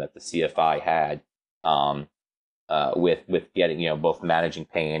program that the CFI had with getting, both managing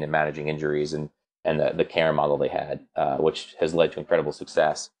pain and managing injuries and the care model they had, which has led to incredible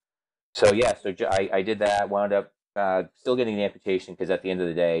success. So I did that, wound up still getting the amputation because at the end of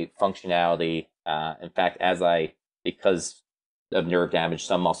the day, functionality, in fact, because of nerve damage,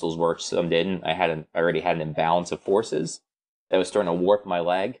 some muscles worked, some didn't. I already had an imbalance of forces that was starting to warp my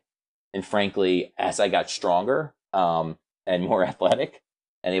leg. And frankly, as I got stronger and more athletic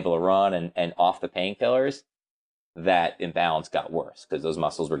and able to run and off the painkillers, that imbalance got worse because those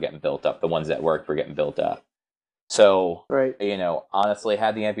muscles were getting built up. The ones that worked were getting built up. So, right. Honestly,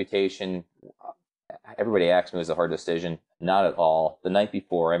 had the amputation. Everybody asked me, was it a hard decision? Not at all. The night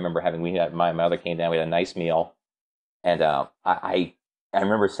before, I remember my mother came down. We had a nice meal, and I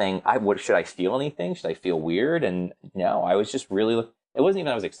remember saying, should I feel anything? Should I feel weird? And no, I was just really. It wasn't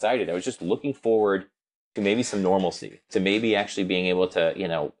even I was excited. I was just looking forward to maybe some normalcy, to maybe actually being able to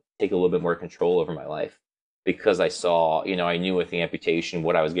take a little bit more control over my life. Because I saw, I knew with the amputation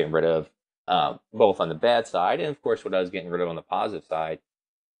what I was getting rid of, both on the bad side and, of course, what I was getting rid of on the positive side.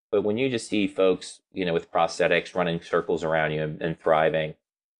 But when you just see folks, with prosthetics running circles around you and thriving,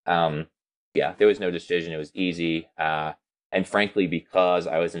 there was no decision. It was easy. And frankly, because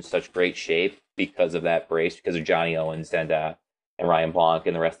I was in such great shape because of that brace, because of Johnny Owens and Ryan Blanc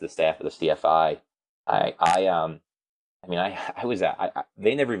and the rest of the staff of the CFI,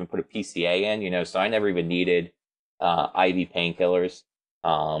 they never even put a PCA in, so I never even needed IV painkillers.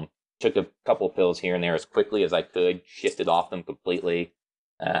 Took a couple of pills here and there as quickly as I could, shifted off them completely.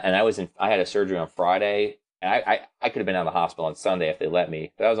 And I had a surgery on Friday. And I could have been out of the hospital on Sunday if they let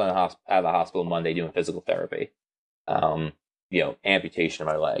me, but I was out of the hospital Monday doing physical therapy. Amputation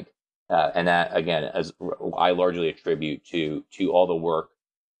of my leg. And that, again, as I largely attribute to all the work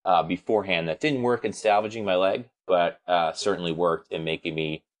beforehand that didn't work in salvaging my leg, but certainly worked in making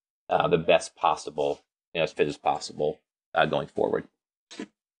me the best possible, as fit as possible going forward.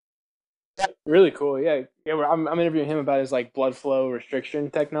 Really cool. Yeah. I'm interviewing him about his like blood flow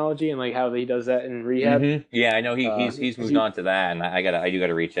restriction technology and like how he does that in rehab. Mm-hmm. Yeah, I know he's moved on to that, and I do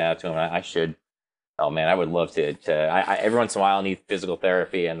gotta reach out to him. I should. Oh man, I would love to. I every once in a while I need physical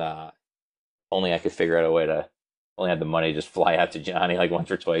therapy, and only I could figure out a way to. Only had the money to just fly out to Johnny like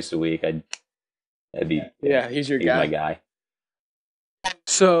once or twice a week. That'd be he's your he's guy. my guy.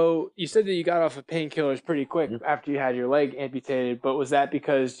 So you said that you got off of painkillers pretty quick after you had your leg amputated, but was that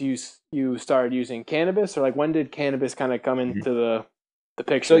because you started using cannabis, or like when did cannabis kind of come into the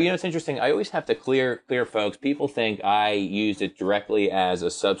picture? So it's interesting. I always have to clear folks. People think I used it directly as a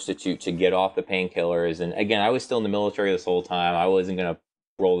substitute to get off the painkillers, and again, I was still in the military this whole time. I wasn't going to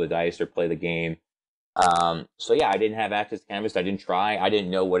roll the dice or play the game. So yeah, I didn't have access to cannabis. I didn't try. I didn't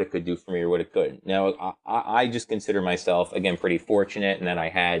know what it could do for me or what it couldn't. Now, I just consider myself, again, pretty fortunate, and that I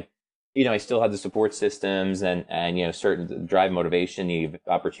had, I still had the support systems and certain drive, motivation, the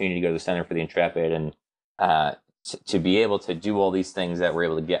opportunity to go to the Center for the Intrepid, and to be able to do all these things that were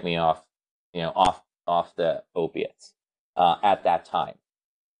able to get me off the opiates at that time.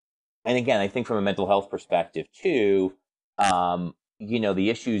 And again, I think from a mental health perspective too, the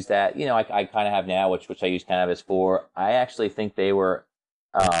issues that, I kind of have now, which I use cannabis for, I actually think they were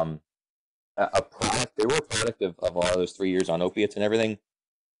a product. They were a product of all those 3 years on opiates and everything.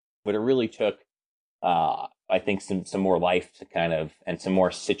 But it really took, I think, some more life to kind of, and some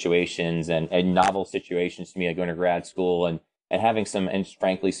more situations and novel situations to me, like going to grad school and having and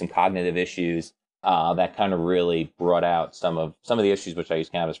frankly, some cognitive issues that kind of really brought out some of the issues which I use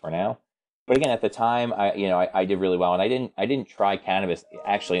cannabis for now. But again, at the time, I did really well, and I didn't try cannabis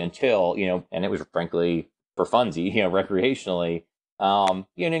actually until, and it was frankly for funsies, recreationally,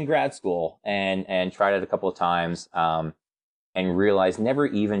 in grad school, and tried it a couple of times, and realized never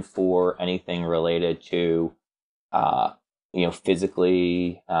even for anything related to,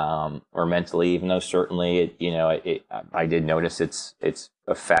 physically or mentally, even though certainly I did notice its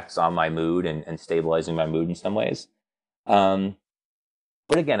effects on my mood and stabilizing my mood in some ways.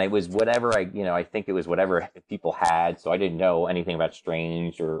 But again, it was whatever I think it was whatever people had. So I didn't know anything about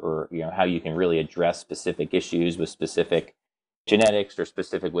strains or how you can really address specific issues with specific genetics or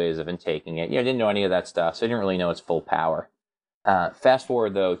specific ways of intaking it. I didn't know any of that stuff. So I didn't really know its full power. Fast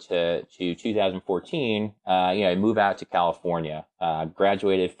forward though to 2014, I moved out to California,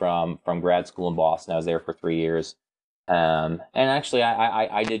 graduated from grad school in Boston. I was there for 3 years. And actually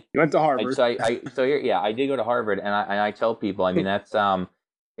I did. You went to Harvard. I did go to Harvard, and I tell people, I mean, that's,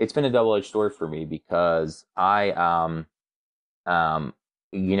 it's been a double-edged sword for me because I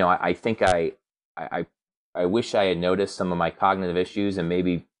think I wish I had noticed some of my cognitive issues and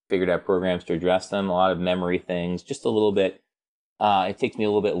maybe figured out programs to address them. A lot of memory things, just a little bit. It takes me a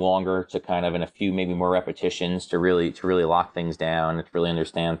little bit longer to kind of, in a few, maybe more repetitions, to really lock things down and to really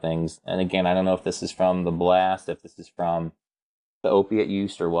understand things. And again, I don't know if this is from the blast, if this is from the opiate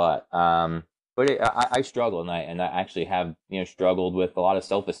use or what. But I struggle, and I actually have struggled with a lot of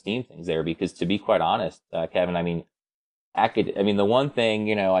self-esteem things there, because to be quite honest, Kevin, I mean, the one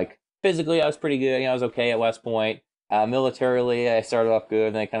thing, like physically I was pretty good. I was okay at West Point. Militarily, I started off good,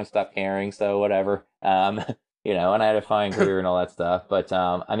 and then I kind of stopped caring. So whatever. And I had a fine career and all that stuff. But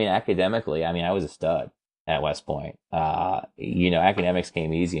academically, I was a stud at West Point. Academics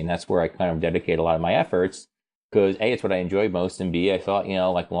came easy, and that's where I kind of dedicate a lot of my efforts, because A, it's what I enjoyed most, and B, I thought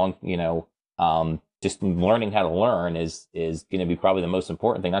just learning how to learn is going to be probably the most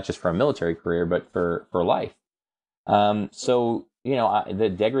important thing, not just for a military career, but for life. So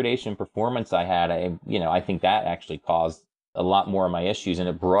the degradation in performance I had, I think that actually caused a lot more of my issues, and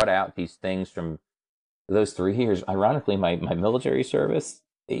it brought out these things from those 3 years. Ironically, my military service,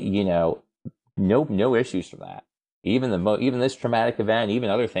 no issues from that. Even this traumatic event, even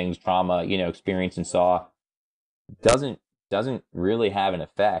other things, trauma, experienced and saw, doesn't really have an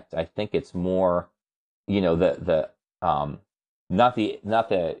effect. I think it's more, not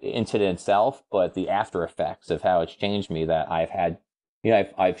the incident itself, but the after effects of how it's changed me that I've had,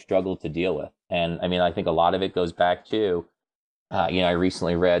 I've struggled to deal with. And I think a lot of it goes back to, I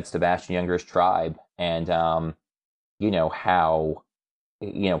recently read Sebastian Junger's Tribe, and, how,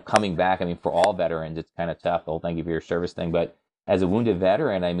 coming back, for all veterans, it's kind of tough. Oh, thank you for your service thing. But as a wounded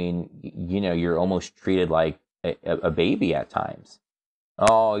veteran, you're almost treated like a baby at times.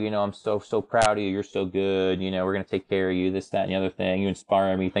 oh, I'm so proud of you. You're so good. We're gonna take care of you. This, that, and the other thing. You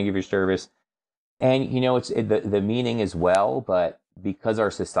inspire me. Thank you for your service. And the meaning as well, but because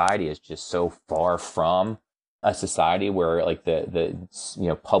our society is just so far from a society where like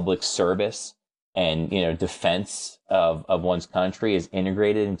the public service and defense of one's country is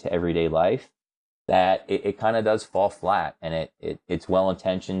integrated into everyday life, that it kind of does fall flat, and it's well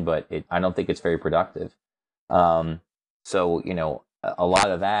intentioned, but I don't think it's very productive. Um, so a lot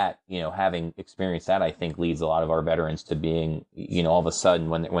of that, having experienced that, I think leads a lot of our veterans to being, all of a sudden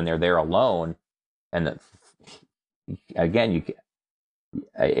when they're there alone, and again,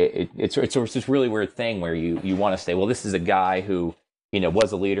 it's this really weird thing where you want to say, well, this is a guy who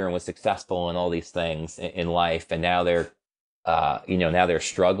was a leader and was successful in all these things in life, and now they're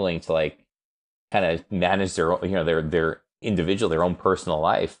struggling to like kind of manage their their individual, their own personal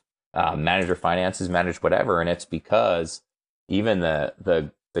life, manage their finances, manage whatever, and it's because even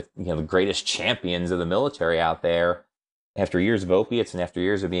the greatest champions of the military out there, after years of opiates and after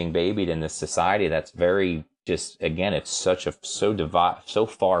years of being babied in this society that's very just, again, it's so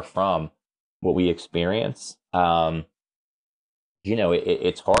far from what we experience. It's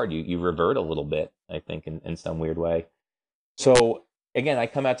hard. You revert a little bit, I think, in some weird way. So again, I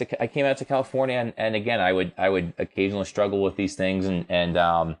came out to California, and again, I would occasionally struggle with these things,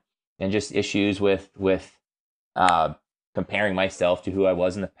 and just issues with uh, comparing myself to who I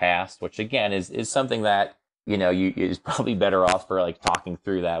was in the past, which again is something that you is probably better off for like talking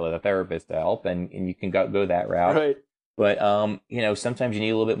through that with a therapist to help, and you can go that route. Right. But sometimes you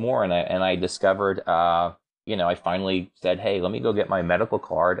need a little bit more, and I discovered, I finally said, hey, let me go get my medical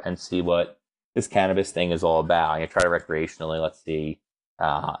card and see what this cannabis thing is all about. I tried it recreationally. Let's see,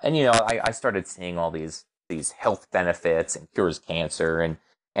 and I started seeing all these health benefits and cures cancer and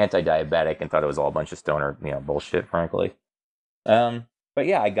anti-diabetic, and thought it was all a bunch of stoner bullshit, frankly. But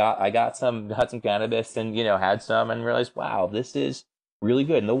yeah, I got some cannabis, and had some, and realized, wow, this is really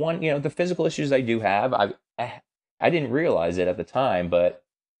good. And the physical issues I do have, I didn't realize it at the time, but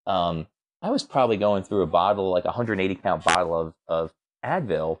I was probably going through a bottle, like a 180 count bottle of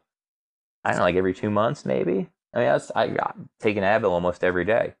Advil. I don't know, like every 2 months, maybe. I mean, I got taking Advil almost every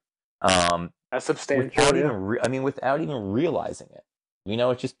day. That's substantial. Without even realizing it.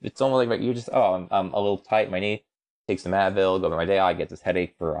 It's almost like you're just, I'm a little tight in my knee. Take some Advil, go about my day. I get this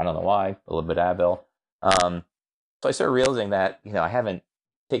headache for, I don't know why, a little bit of Advil. So I started realizing that I haven't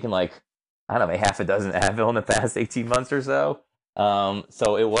taken like, I don't know, half a dozen Advil in the past 18 months or so.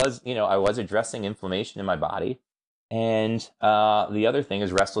 So it was, I was addressing inflammation in my body. And the other thing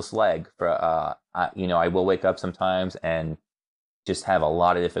is restless leg. I will wake up sometimes and just have a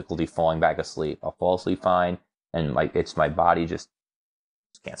lot of difficulty falling back asleep. I'll fall asleep fine, and my body just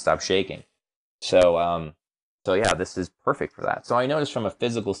can't stop shaking. So yeah, this is perfect for that. So I noticed from a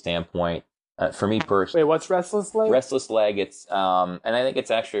physical standpoint, for me personally. Wait, what's restless leg? Restless leg. It's and I think it's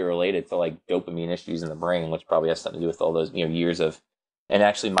actually related to like dopamine issues in the brain, which probably has something to do with all those years of. And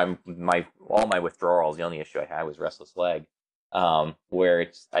actually, my all my withdrawals, the only issue I had was restless leg, where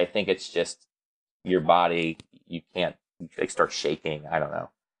I think it's just your body, you can't like start shaking. I don't know,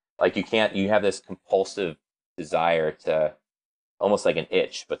 like you have this compulsive desire to, almost like an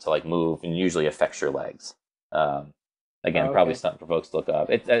itch, but to like move, and usually affects your legs. Again, Okay. probably something for folks to look up.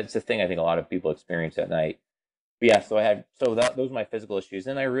 It's a thing I think a lot of people experience at night. But yeah, those were my physical issues,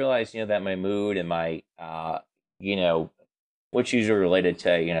 and I realized that my mood and my you know which usually related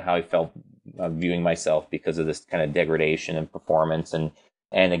to how I felt viewing myself because of this kind of degradation and performance, and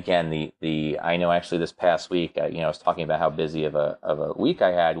again the I know actually this past week I was talking about how busy of a week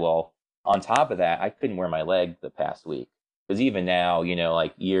I had. Well, on top of that, I couldn't wear my leg the past week, because even now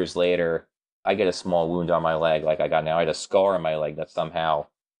like years later, I get a small wound on my leg like I got now. I had a scar on my leg that somehow,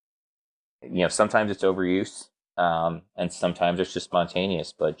 sometimes it's overuse, and sometimes it's just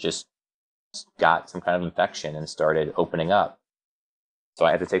spontaneous, but just got some kind of infection and started opening up. So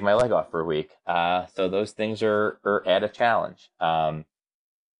I had to take my leg off for a week. So those things are at a challenge, not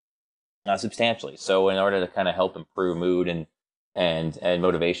substantially. So in order to kind of help improve mood and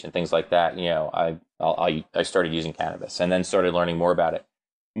motivation, things like that, I started using cannabis, and then started learning more about it.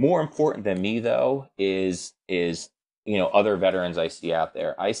 More important than me, though, is other veterans I see out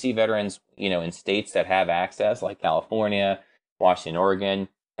there. I see veterans in states that have access, like California, Washington, Oregon,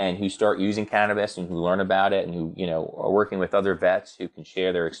 and who start using cannabis and who learn about it, and who are working with other vets who can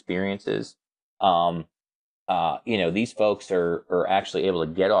share their experiences. These folks are actually able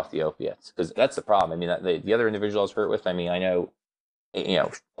to get off the opiates, because that's the problem. I mean, the other individual I was hurt with, I know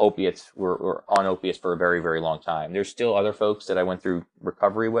opiates were on opiates for a very, very long time. There's still other folks that I went through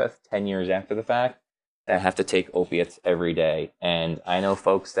recovery with 10 years after the fact that have to take opiates every day. And I know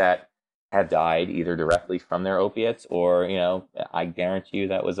folks that have died either directly from their opiates or, I guarantee you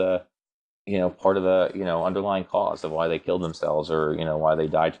that was a, part of the, underlying cause of why they killed themselves or, why they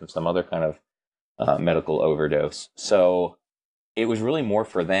died from some other kind of medical overdose. So it was really more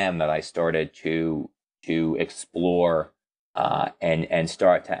for them that I started to explore and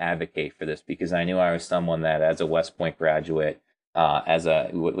start to advocate for this, because I knew I was someone that, as a West Point graduate,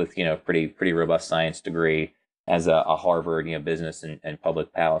 with pretty robust science degree, as a Harvard business and public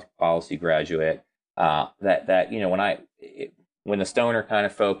policy graduate, that when the stoner kind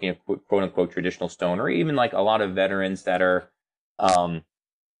of folk, quote unquote traditional stoner, or even like a lot of veterans that are, a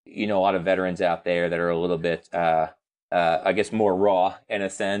lot of veterans out there that are a little bit, I guess, more raw in a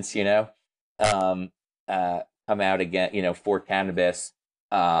sense, come out again, for cannabis.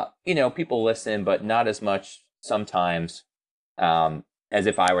 People listen, but not as much sometimes as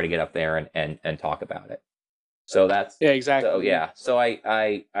if I were to get up there and talk about it. So that's yeah, exactly. So yeah, so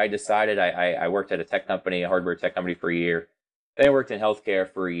I decided I worked at a tech company, a hardware tech company for a year. Then I worked in healthcare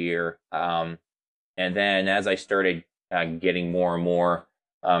for a year, and then as I started getting more and more,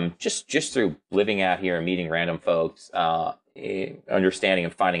 just through living out here and meeting random folks, understanding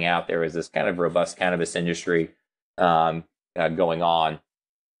and finding out there was this kind of robust cannabis industry going on,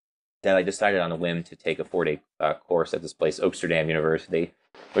 that I decided on a whim to take a 4-day course at this place, Oaksterdam University,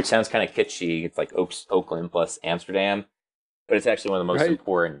 which sounds kind of kitschy. It's like Oakland plus Amsterdam, but it's actually one of the most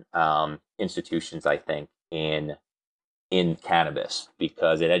important institutions, I think, in cannabis,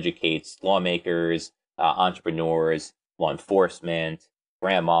 because it educates lawmakers, entrepreneurs, law enforcement,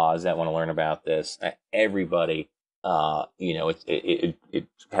 grandmas that want to learn about this. Everybody, it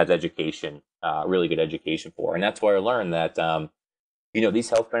has education, really good education for, and that's where I learned that. These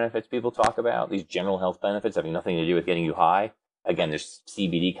health benefits people talk about, these general health benefits having nothing to do with getting you high. Again, there's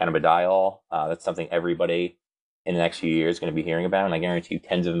CBD cannabidiol. That's something everybody in the next few years is going to be hearing about. And I guarantee you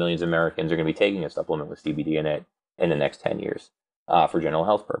tens of millions of Americans are going to be taking a supplement with CBD in it in the next 10 years for general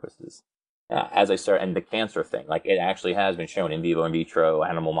health purposes. As I start, and the cancer thing, like it actually has been shown in vivo, in vitro,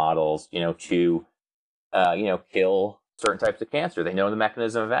 animal models, to, kill certain types of cancer. They know the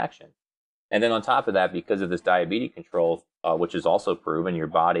mechanism of action. And then on top of that, because of this diabetes control, which is also proven, your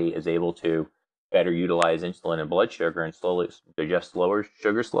body is able to better utilize insulin and blood sugar and slowly digest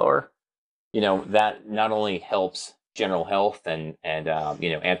sugar slower. That not only helps general health and as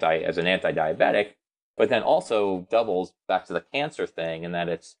an anti-diabetic, but then also doubles back to the cancer thing, in that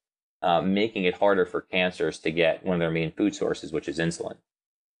it's making it harder for cancers to get one of their main food sources, which is insulin.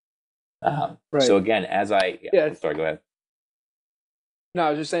 Right. So again, sorry, go ahead. No, I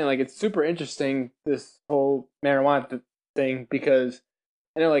was just saying, like, it's super interesting, this whole marijuana thing, because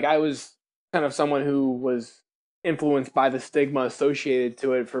I know, like, I was kind of someone who was influenced by the stigma associated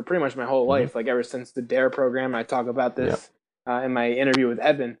to it for pretty much my whole life, like ever since the DARE program. I talk about this in my interview with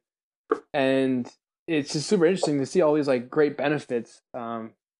Evan, and it's just super interesting to see all these like great benefits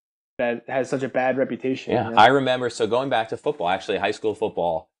that has such a bad reputation. Yeah, I remember. So going back to football, actually, high school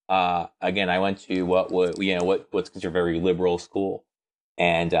football. Again, I went to what's considered a very liberal school.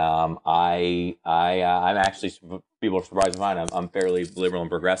 And I'm actually, people are surprised to find I'm fairly liberal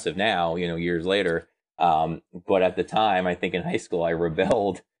and progressive now, years later. But at the time, I think in high school, I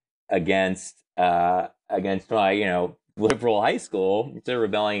rebelled against my, liberal high school. Instead of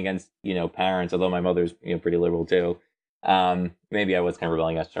rebelling against, parents, although my mother's, pretty liberal too. Maybe I was kind of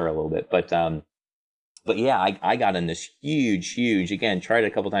rebelling against her a little bit, but yeah, I got in this huge, again, tried it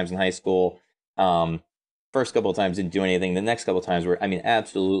a couple times in high school. First couple of times didn't do anything. The next couple of times were,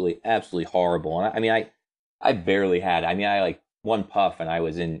 absolutely horrible. And I barely had. I like one puff and I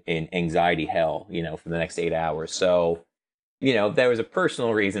was in anxiety hell, for the next 8 hours. So, there was a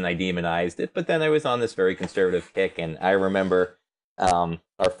personal reason I demonized it. But then I was on this very conservative kick, and I remember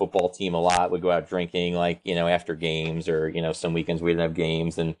our football team a lot would go out drinking, like after games, or some weekends we didn't have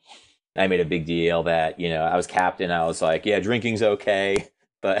games, and I made a big deal that I was captain. I was like, yeah, drinking's okay,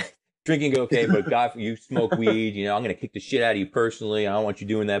 but. Drinking okay, but God, you smoke weed, I'm gonna kick the shit out of you personally. I don't want you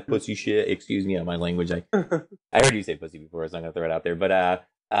doing that pussy shit. Excuse me on my language. I heard you say pussy before, so I'm gonna throw it out there. But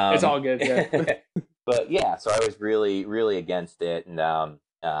it's all good, yeah. But yeah, so I was really against it, and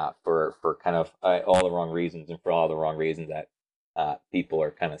for kind of all the wrong reasons, and for all the wrong reasons that people are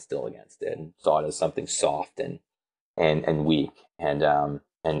kind of still against it and saw it as something soft and weak,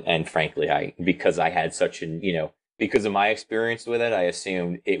 and frankly, because I had such an because of my experience with it, I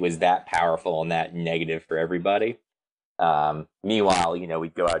assumed it was that powerful and that negative for everybody. Meanwhile,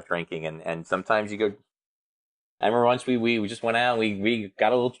 we'd go out drinking, and sometimes you go. I remember once we just went out and we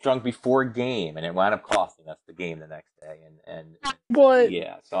got a little drunk before a game, and it wound up costing us the game the next day. And what?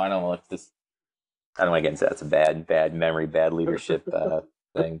 Yeah, so I don't know. It's just I don't want to get into that's a bad memory, bad leadership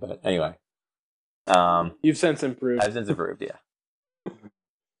thing. But anyway, You've since improved. I've since improved. Yeah.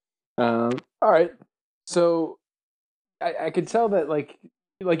 All right. So I could tell that, like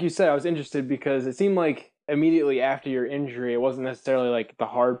you said, I was interested because it seemed like immediately after your injury, it wasn't necessarily like the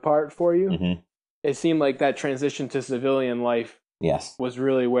hard part for you. Mm-hmm. It seemed like that transition to civilian life Yes. was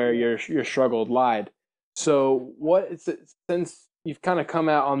really where your struggle lied. So since you've kind of come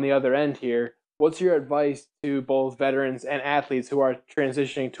out on the other end here, what's your advice to both veterans and athletes who are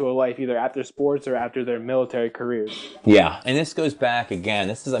transitioning to a life either after sports or after their military careers? Yeah, and this goes back again.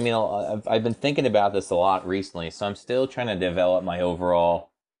 This is, I mean, I've been thinking about this a lot recently, so I'm still trying to develop my overall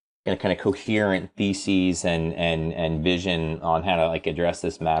kind of coherent theses and vision on how to like address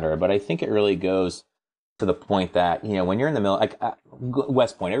this matter. But I think it really goes to the point that, when you're in the middle, like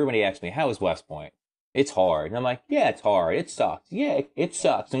West Point, everybody asks me, how is West Point? It's hard. And I'm like, yeah, it's hard. It sucks. Yeah, it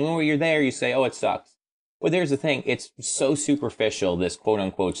sucks. And when you're there, you say, oh, it sucks. Well, there's the thing. It's so superficial, this quote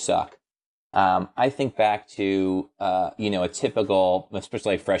unquote suck. I think back to, a typical,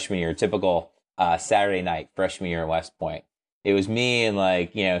 especially like freshman year, typical Saturday night freshman year at West Point. It was me and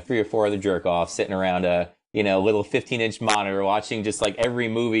like, 3 or 4 other jerk offs sitting around a, little 15-inch monitor watching just like every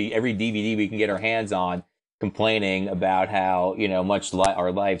movie, every DVD we can get our hands on, complaining about how, much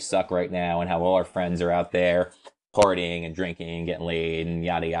our lives suck right now and how all our friends are out there partying and drinking and getting laid and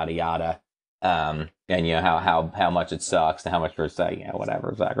yada, yada, yada. And how much it sucks and how much we're saying,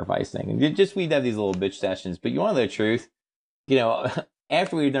 whatever, sacrificing. And just, we'd have these little bitch sessions. But you want to know the truth?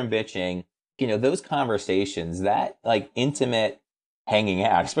 After we were done bitching, those conversations, that like intimate hanging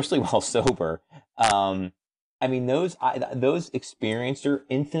out, especially while sober, those experiences are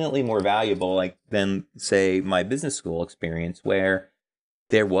infinitely more valuable, like than say my business school experience, where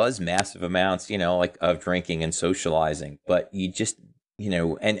there was massive amounts, like of drinking and socializing, but you just,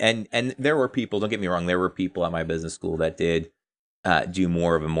 and there were people, don't get me wrong, there were people at my business school that did do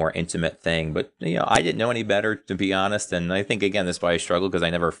more of a more intimate thing, but I didn't know any better, to be honest. And I think again, this is why I struggled, because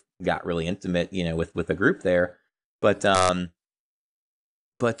I never got really intimate, with a group there. But yeah,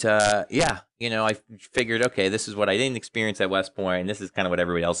 I figured, okay, this is what I didn't experience at West Point, and this is kind of what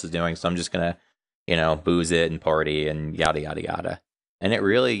everybody else is doing, so I'm just gonna, booze it and party and yada yada yada. And it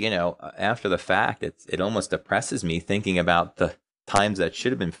really, after the fact, it almost depresses me thinking about the times that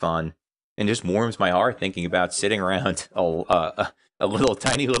should have been fun, and just warms my heart thinking about sitting around a little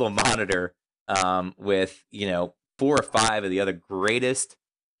tiny little monitor with 4 or 5 of the other greatest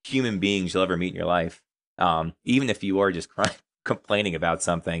human beings you'll ever meet in your life, even if you are just complaining about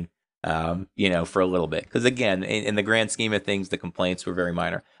something, for a little bit. Because again, in the grand scheme of things, the complaints were very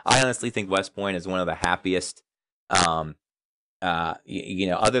minor. I honestly think West Point is one of the happiest. Other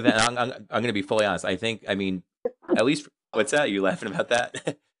than I'm going to be fully honest. I mean, at least what's that? You laughing about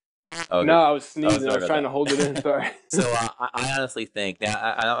that? Okay. No, I was sneezing. I was trying to hold it in. Sorry. So I honestly think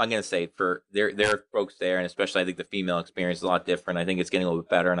now I'm going to say for there are folks there, and especially I think the female experience is a lot different. I think it's getting a little bit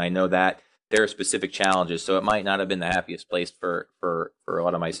better, and I know that there are specific challenges. So it might not have been the happiest place for a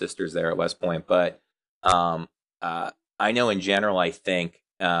lot of my sisters there at West Point, but I know in general, I think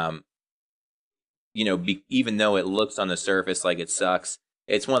even though it looks on the surface like it sucks,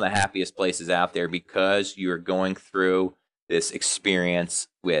 it's one of the happiest places out there, because you're going through this experience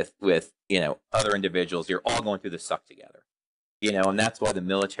with other individuals. You're all going through the suck together, and that's why the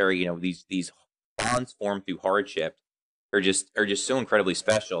military, these bonds formed through hardship are just so incredibly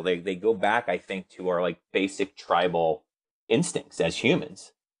special. They go back, I think, to our like basic tribal instincts as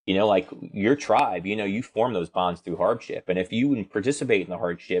humans. Like your tribe, you form those bonds through hardship. And if you wouldn't participate in the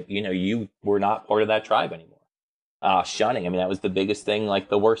hardship, you were not part of that tribe anymore. Shunning, I mean, that was the biggest thing, like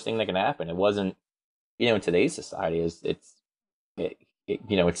the worst thing that can happen. It wasn't, in today's society, it's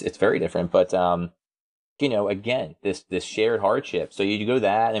very different. But, again, this shared hardship. So you go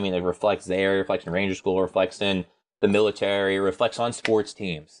that, I mean, it reflects there, it reflects in Ranger School, reflects in the military, reflects on sports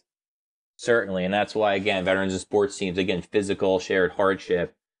teams. Certainly. And that's why, again, veterans and sports teams, again, physical shared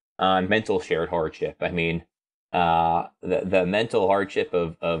hardship. Mental shared hardship. I mean, the mental hardship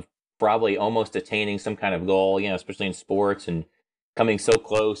of probably almost attaining some kind of goal, especially in sports, and coming so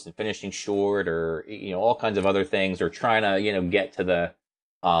close and finishing short, or all kinds of other things, or trying to get to the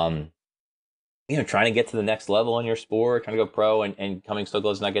trying to get to the next level in your sport, trying to go pro, and coming so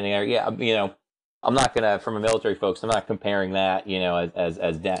close, not getting there. Yeah, I'm not gonna, from a military folks, I'm not comparing that,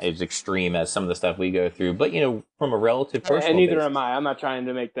 as extreme as some of the stuff we go through. But from a relative personal, and neither basis, am I. I'm not trying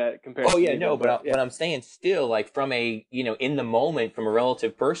to make that comparison. Oh yeah, no, but I'm saying still, like from a in the moment, from a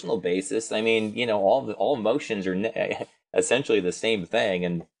relative personal basis, I mean, all emotions are essentially the same thing,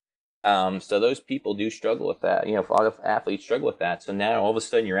 and so those people do struggle with that. A lot of athletes struggle with that. So now all of a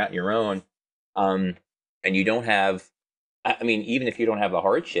sudden you're out on your own, and you don't have, I mean, even if you don't have the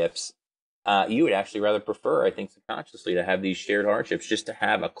hardships, you would actually rather prefer, I think, subconsciously to have these shared hardships, just to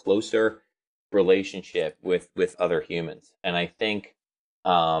have a closer relationship with other humans. And I think,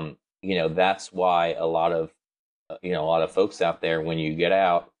 that's why a lot of folks out there, when you get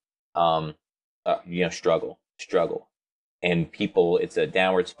out, um, struggle, and people, it's a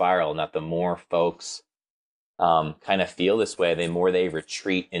downward spiral. Not the more folks kind of feel this way, the more they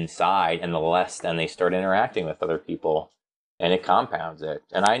retreat inside, and the less then they start interacting with other people, and it compounds it.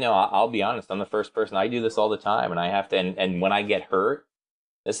 And I know, I'll be honest, I'm the first person. I do this all the time, and I have to. And when I get hurt,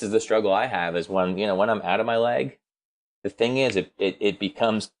 this is the struggle I have. Is when I'm out of my leg. The thing is, it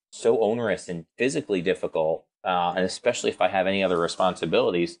becomes so onerous and physically difficult, and especially if I have any other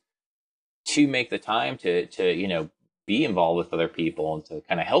responsibilities, to make the time to be involved with other people and to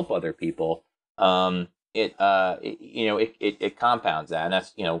kind of help other people. It compounds that, and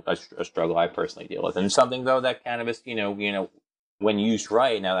that's a struggle I personally deal with, and something though that cannabis, when used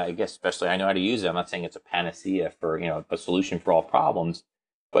right. Now, I guess especially I know how to use it. I'm not saying it's a panacea for a solution for all problems,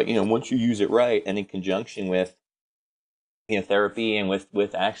 but once you use it right and in conjunction with therapy, and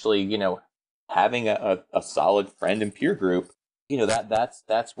with actually having a solid friend and peer group,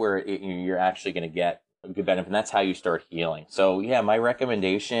 that's where you're actually going to get a good benefit, and that's how you start healing. So yeah, my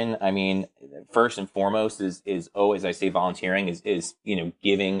recommendation, I mean, first and foremost is always, I say, volunteering is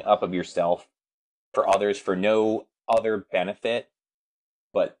giving up of yourself for others, for no other benefit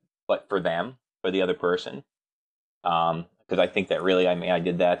but for them, for the other person. Because I think that really, I mean, I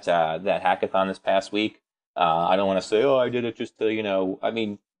did that hackathon this past week. I don't want to say, oh, I did it just to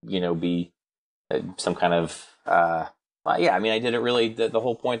be some kind of yeah. I mean, I did it really. The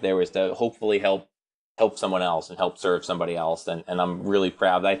whole point there was to hopefully help someone else and help serve somebody else, and I'm really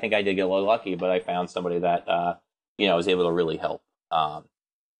proud. I think I did get a little lucky, but I found somebody that was able to really help.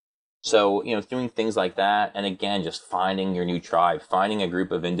 So doing things like that, and again, just finding your new tribe, finding a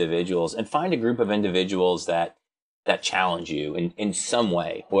group of individuals, and find a group of individuals that challenge you in some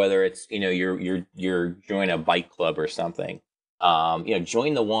way, whether it's you're join a bike club or something.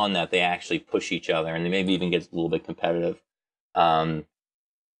 Join the one that they actually push each other, and they maybe even get a little bit competitive. I'm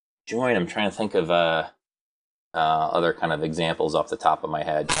trying to think of other kind of examples off the top of my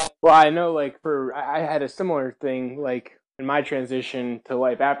head. Well, I know, like, I had a similar thing, like, in my transition to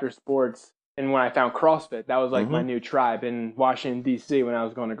life after sports, and when I found CrossFit, that was like my new tribe in Washington, D.C. when I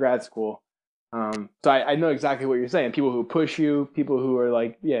was going to grad school. So I know exactly what you're saying. People who push you, people who are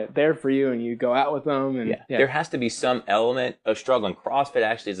like, there for you, and you go out with them. And there has to be some element of struggle. And CrossFit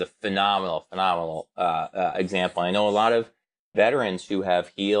actually is a phenomenal example. I know a lot of veterans who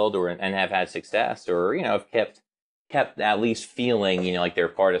have healed and have had success, or have kept at least feeling like they're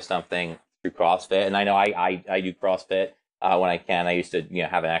part of something through CrossFit. And I know I do CrossFit when I can. I used to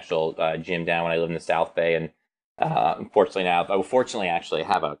have an actual gym down when I lived in the South Bay, and fortunately, actually, I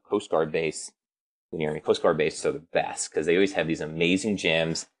have a Coast Guard base near me. Coast Guard bases are the best because they always have these amazing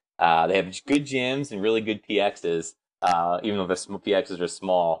gyms. They have good gyms and really good PXs, even though the PXs are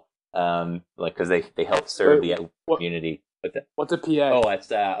small, because they help serve the community. What's a PX? Oh,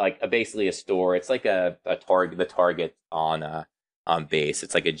 it's basically a store. It's like the Target on base.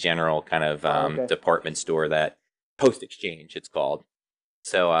 It's like a general kind of department store, that Post Exchange it's called.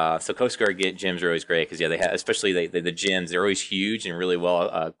 So Coast Guard gyms are always great because they have, especially the gyms, they're always huge and really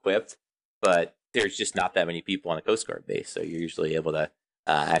well equipped, but there's just not that many people on the Coast Guard base, so you're usually able to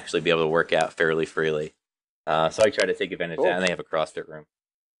actually be able to work out fairly freely. So I try to take advantage of that, and they have a CrossFit room.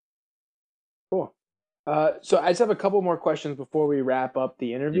 Cool. So I just have a couple more questions before we wrap up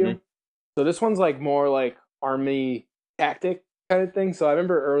the interview. Mm-hmm. So this one's like more like Army tactic kind of thing. So I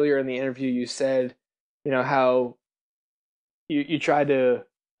remember earlier in the interview you said, how you try to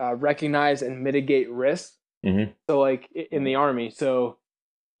recognize and mitigate risks. Mm-hmm. So like in the Army. So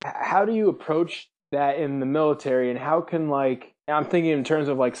how do you approach that in the military, and how can, I'm thinking in terms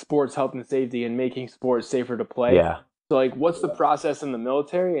of like sports health and safety and making sports safer to play. Yeah. So like what's the process in the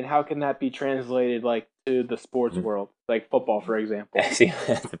military, and how can that be translated like to the sports world, like football, for example? See,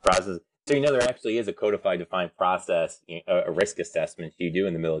 the process. So there actually is a codified, defined process, a risk assessment you do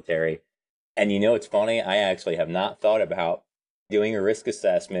in the military. And it's funny, I actually have not thought about doing a risk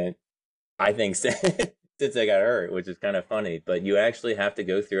assessment, I think, since I got hurt, which is kind of funny. But you actually have to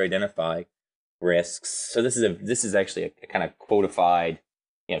go through, identify risks. So this is actually a kind of codified,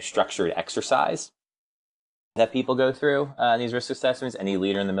 structured exercise that people go through in these risk assessments. Any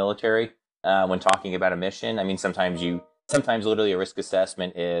leader in the military, when talking about a mission, I mean, sometimes literally a risk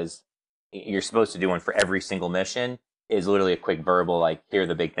assessment is, you're supposed to do one for every single mission, is literally a quick verbal, like, here are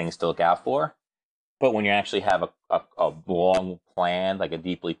the big things to look out for. But when you actually have a long planned, like a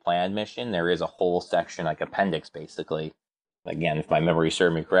deeply planned mission, there is a whole section, like appendix, basically. Again, if my memory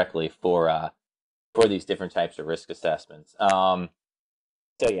serves me correctly, for these different types of risk assessments.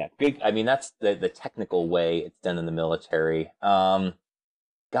 So yeah, good. I mean, that's the technical way it's done in the military.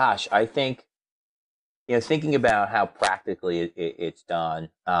 Gosh, I think thinking about how practically it's done.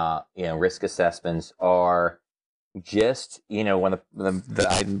 Risk assessments are just one of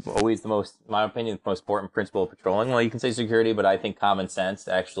I'm always the most, in my opinion, the most important principle of patrolling. Well, you can say security, but I think common sense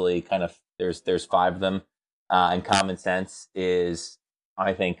actually kind of there's five of them, and common sense is,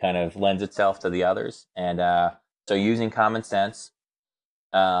 I think, kind of lends itself to the others, and so using common sense,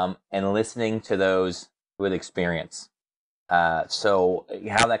 and listening to those with experience. So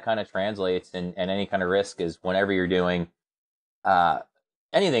how that kind of translates in any kind of risk is whenever you're doing uh,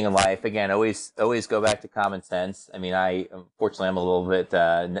 anything in life, again, always go back to common sense. I mean, unfortunately I'm a little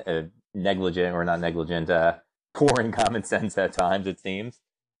bit negligent, or not negligent, poor in common sense at times, it seems.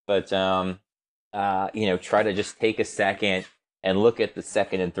 But try to just take a second and look at the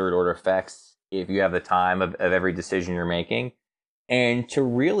second and third order effects if you have the time of every decision you're making, and to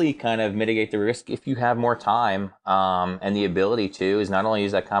really kind of mitigate the risk if you have more time, and the ability to, is not only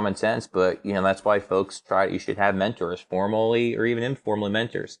use that common sense, but that's why folks you should have mentors, formally or even informally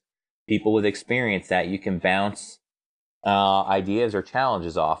mentors, people with experience that you can bounce ideas or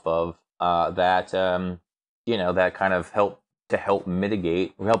challenges off of, that kind of help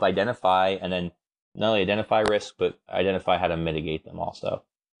mitigate, help identify, and then not only identify risk but identify how to mitigate them also.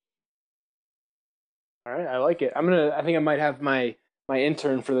 All right, I like it. I think I might have my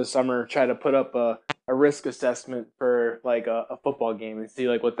intern for the summer try to put up a risk assessment for like a football game and see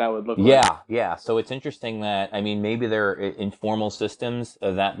like what that would look like. Yeah. So it's interesting that, I mean, maybe there are informal systems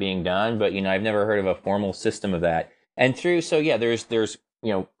of that being done, but I've never heard of a formal system of that. And so yeah, there's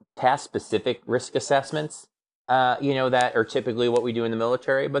task specific risk assessments, that are typically what we do in the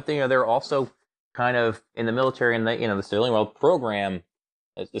military, but they're also kind of in the military and the civilian world program,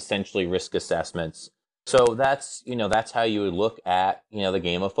 essentially risk assessments. So that's how you would look at the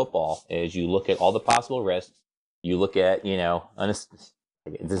game of football, is you look at all the possible risks. You look at this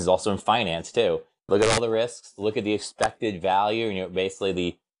is also in finance too. Look at all the risks. Look at the expected value.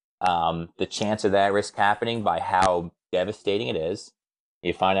 Basically the chance of that risk happening by how devastating it is.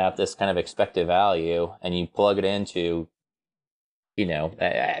 You find out this kind of expected value, and you plug it into.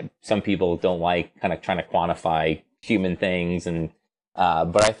 Some people don't like kind of trying to quantify human things,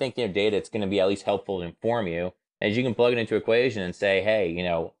 but I think data, it's going to be at least helpful to inform you, as you can plug it into an equation and say, hey,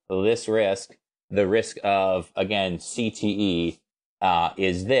 this risk, the risk of, again, CTE,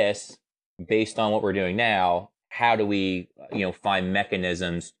 is this, based on what we're doing now. How do we find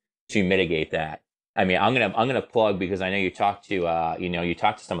mechanisms to mitigate that? I mean, I'm gonna plug, because I know you talked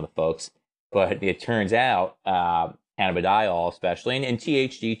to some of the folks, but it turns out cannabidiol, especially, and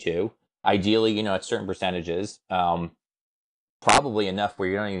THC too, ideally at certain percentages, probably enough where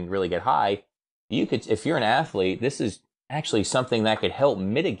you don't even really get high. You could, if you're an athlete, this is actually something that could help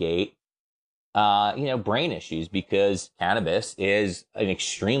mitigate, brain issues, because cannabis is an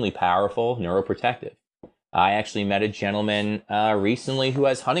extremely powerful neuroprotective. I actually met a gentleman recently who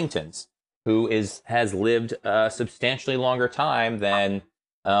has Huntington's, who has lived a substantially longer time than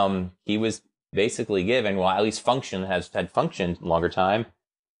he was basically given. Well, at least had functioned longer time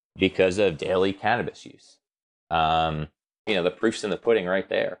because of daily cannabis use. The proof's in the pudding right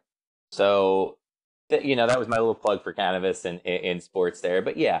there. So, that was my little plug for cannabis in sports there.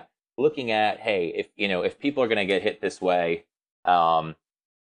 But yeah, looking at, hey, if people are going to get hit this way, what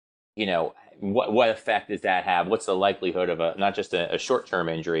effect does that have? What's the likelihood of not just a short-term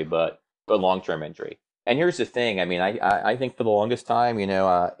injury, but long-term injury? And here's the thing. I mean, I think for the longest time,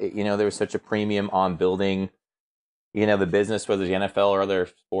 there was such a premium on building, the business, whether it's the NFL or other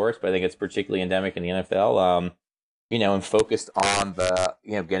sports, but I think it's particularly endemic in the NFL. And focused on the,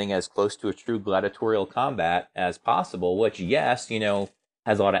 getting as close to a true gladiatorial combat as possible, which, yes,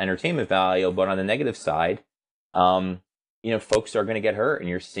 has a lot of entertainment value, but on the negative side, folks are going to get hurt, and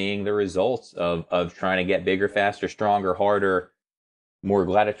you're seeing the results of trying to get bigger, faster, stronger, harder, more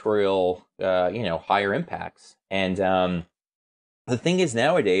gladiatorial, higher impacts. And the thing is,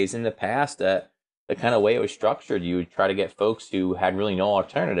 nowadays, in the past, the kind of way it was structured, you would try to get folks who had really no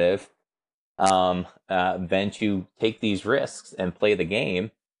alternative than to take these risks and play the game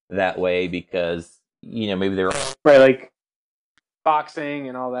that way, because maybe they're right, like boxing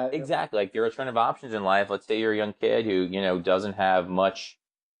and all that. Exactly, like your alternative options in life. Let's say you're a young kid who doesn't have much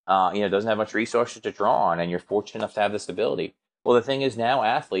resources to draw on, and you're fortunate enough to have this ability. Well, the thing is, now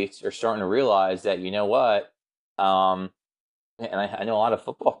athletes are starting to realize that, and I know a lot of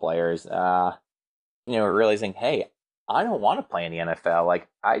football players, realizing, hey, I don't want to play in the NFL. Like,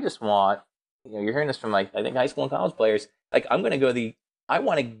 I just want, you're hearing this from like, I think high school and college players. Like, I want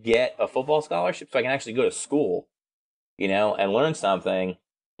to get a football scholarship so I can actually go to school, and learn something.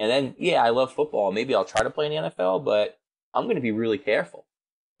 And then, yeah, I love football. Maybe I'll try to play in the NFL, but I'm going to be really careful.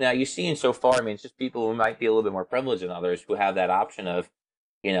 Now, you're seeing so far, I mean, it's just people who might be a little bit more privileged than others who have that option of,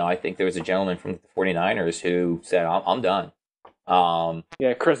 I think there was a gentleman from the 49ers who said, I'm done.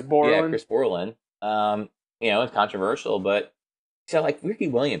 Yeah, Chris Yeah, Borland. Chris Borland. It's controversial, but so like Ricky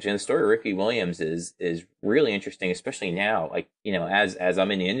Williams, and the story of Ricky Williams is really interesting, especially now. Like, as I'm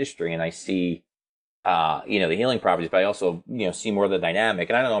in the industry and I see the healing properties, but I also, see more of the dynamic.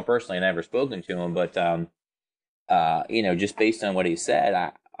 And I don't know him personally, I've never spoken to him, but just based on what he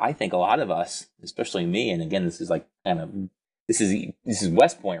said, I think a lot of us, especially me, and again, this is like this is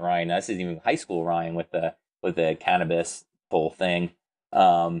West Point Ryan. This isn't even high school Ryan with the cannabis whole thing,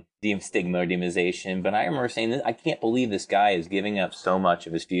 the stigma, demonization. But I remember saying this, I can't believe this guy is giving up so much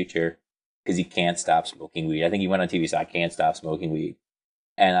of his future because he can't stop smoking weed. I think he went on TV and said, I can't stop smoking weed.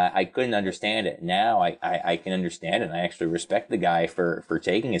 And I couldn't understand it. Now I can understand it. And I actually respect the guy for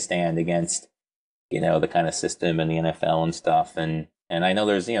taking a stand against, the kind of system in the NFL and stuff. And I know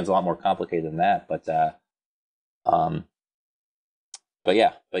there's, it's a lot more complicated than that, but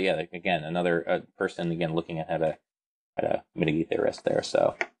yeah, again, another person, again, looking at how to mitigate their risk there.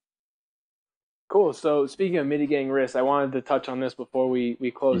 So cool. So speaking of mitigating risk, I wanted to touch on this before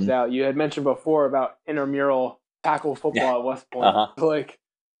we closed out. You had mentioned before about intramural tackle football at West Point. Uh-huh. So like,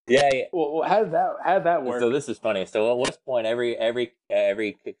 yeah. Well, how did that work? So this is funny. So at West Point, every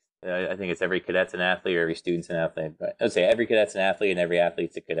I think it's every cadet's an athlete or every student's an athlete. But I'd say every cadet's an athlete and every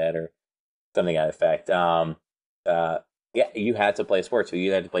athlete's a cadet or something to that effect. You had to play sports. So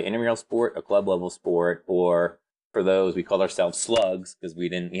you had to play intramural sport, a club level sport, or for those, we called ourselves slugs because we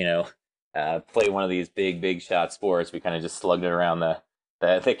didn't, play one of these big shot sports. We kind of just slugged it around the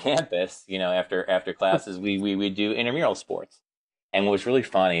campus. After classes, we would do intramural sports. And what was really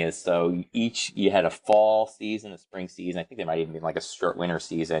funny is, so you had a fall season, a spring season. I think there might even be like a short winter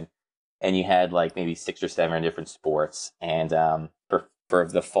season, and you had like maybe 6 or 7 different sports. And for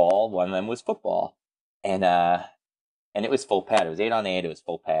the fall, one of them was football, and it was full pad. It was 8-on-8. It was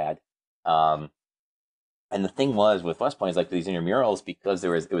full pad. And the thing was with West Point is like these intramurals, because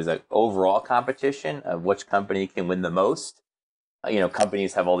it was an overall competition of which company can win the most.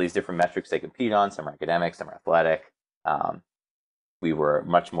 Companies have all these different metrics they compete on. Some are academic, some are athletic. We were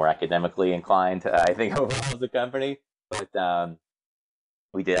much more academically inclined, I think, overall as a company. But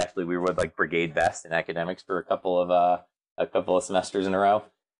we were like brigade best in academics for a couple of semesters in a row.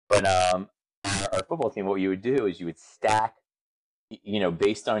 But our football team, what you would do is you would stack,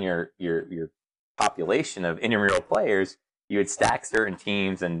 based on your population of intramural players, you would stack certain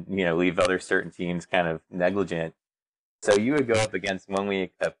teams and leave other certain teams kind of negligent. So you would go up against one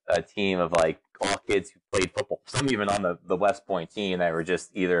week a team of like all kids who played football, some even on the West Point team that were just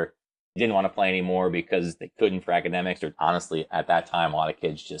either didn't want to play anymore because they couldn't for academics, or honestly at that time a lot of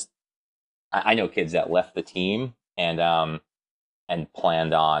kids just, I know kids that left the team and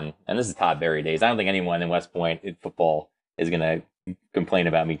planned on, and this is Todd Berry days. I don't think anyone in West Point in football is going to complain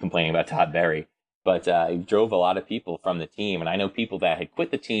about me complaining about Todd Berry, but it drove a lot of people from the team. And I know people that had quit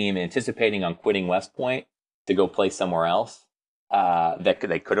the team anticipating on quitting West Point to go play somewhere else,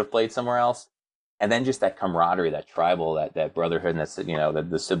 they could have played somewhere else. And then just that camaraderie, that tribal, that brotherhood,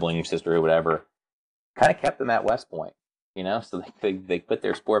 and the sibling, sister, or whatever, kind of kept them at West Point. So they quit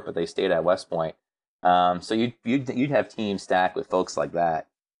their sport, but they stayed at West Point. So you'd have teams stacked with folks like that,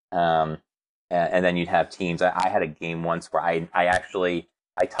 and then you'd have teams. I had a game once where I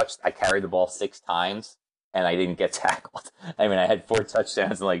carried the ball 6 times and I didn't get tackled. I mean, I had 4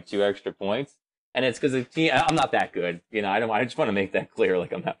 touchdowns and like 2 extra points, and it's because I'm not that good. I just want to make that clear.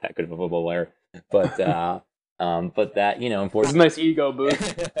 Like, I'm not that good of a football player, but that unfortunately, it's a nice ego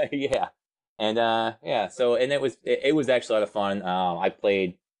boost. Yeah, and So it was actually a lot of fun. I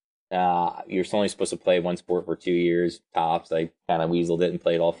played. You're only supposed to play one sport for 2 years tops. I kind of weaseled it and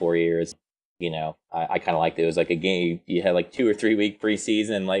played all 4 years. I kind of liked it. It was like a game. You had like 2 or 3 week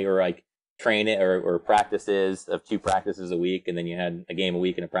preseason, like train it or practices of 2 practices a week, and then you had a game a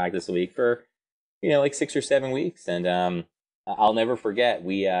week and a practice a week for like 6 or 7 weeks. And I'll never forget,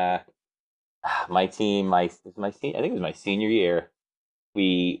 we my team, I think it was my senior year,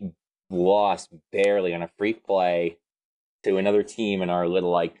 we lost barely on a freak play to another team in our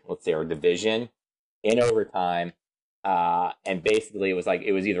little, like, let's say our division in overtime. And basically it was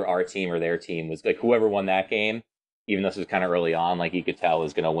either our team or their team. Was like whoever won that game, even though this was kind of early on, like you could tell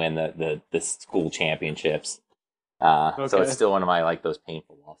was going to win the school championships. Okay. So it's still one of my, like, those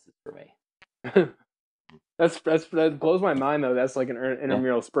painful losses for me. That blows my mind though. That's like an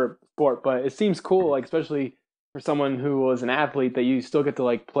intramural sport, but it seems cool, like especially for someone who was an athlete, that you still get to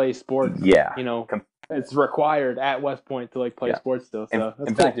like play sports. Yeah. It's required at West Point to like play sports still. So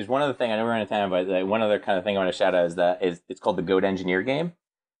in fact, there's one other thing I never ran out of time, but one other kind of thing I want to shout out is it's called the Goat Engineer game.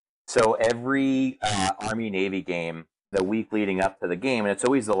 So every Army Navy game, the week leading up to the game, and it's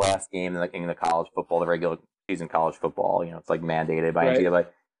always the last game in the college football, the regular season college football. It's like mandated by NCAA.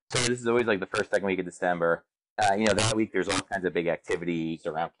 So this is always like the first, second week of December. That week there's all kinds of big activities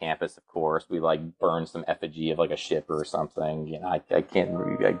around campus. Of course, we like burn some effigy of like a ship or something. I can't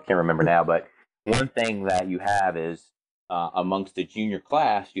remember now, but one thing that you have is amongst the junior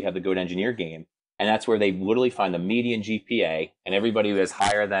class, you have the Goat Engineer game. And that's where they literally find the median GPA, and everybody who is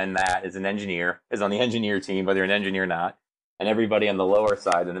higher than that is on the engineer team, whether you're an engineer or not. And everybody on the lower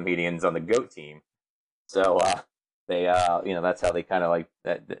side of the median is on the GOAT team. So they, that's how they kind of like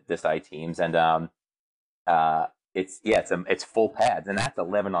decide teams. And it's full pads, and that's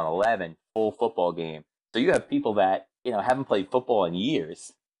 11 on 11 full football game. So you have people that haven't played football in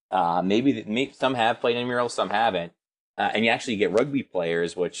years. Maybe some have played intramural, some haven't. And you actually get rugby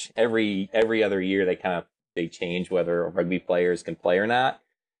players, which every other year they change whether rugby players can play or not.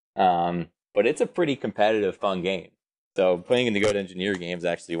 But it's a pretty competitive, fun game. So playing in the Goat Engineer game is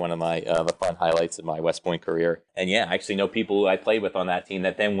actually one of my the fun highlights of my West Point career. And yeah, I actually know people who I played with on that team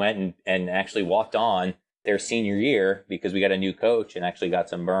that then went and actually walked on their senior year because we got a new coach and actually got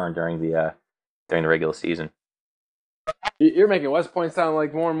some burn during the regular season. You're making West Point sound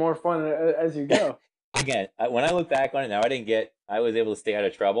like more and more fun as you go. Again, when I look back on it now, I was able to stay out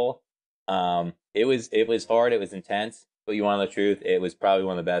of trouble. It was hard, it was intense, but you want to know the truth, it was probably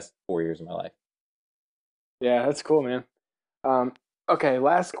one of the best 4 years of my life. Yeah, that's cool, man. Okay,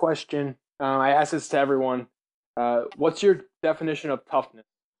 last question. I ask this to everyone. What's your definition of toughness?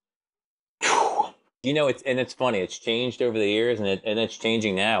 It's funny. It's changed over the years, and it's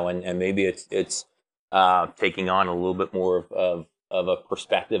changing now, and maybe it's taking on a little bit more of a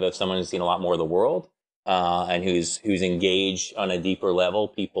perspective of someone who's seen a lot more of the world. And who's engaged on a deeper level,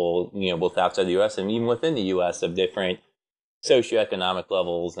 people, both outside the U.S. and even within the U.S. of different socioeconomic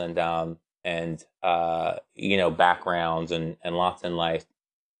levels and backgrounds and lots in life.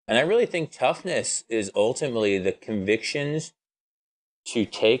 And I really think toughness is ultimately the convictions to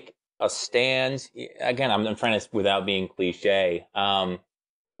take a stand. Again, I'm trying to, without being cliche,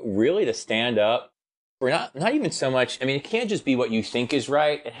 really to stand up. We're not even so much. I mean, it can't just be what you think is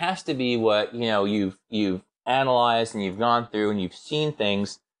right. It has to be what you've analyzed and you've gone through and you've seen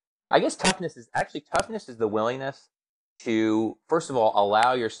things. I guess toughness is the willingness to, first of all,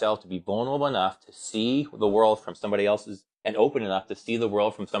 allow yourself to be vulnerable enough to see the world from somebody else's, and open enough to see the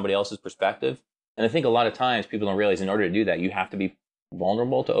world from somebody else's perspective. And I think a lot of times people don't realize in order to do that, you have to be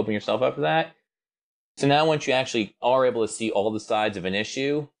vulnerable to open yourself up to that. So now once you actually are able to see all the sides of an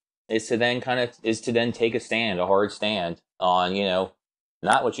issue, is to then take a stand, a hard stand on,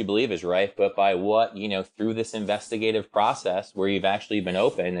 not what you believe is right, but by what, through this investigative process where you've actually been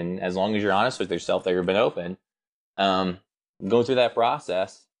open. And as long as you're honest with yourself that you've been open, go through that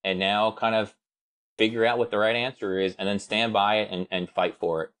process and now kind of figure out what the right answer is and then stand by it and fight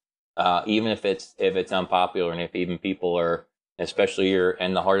for it. Even if it's unpopular and if even people are, especially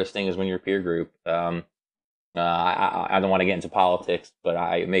and the hardest thing is when you're a peer group, I don't want to get into politics, but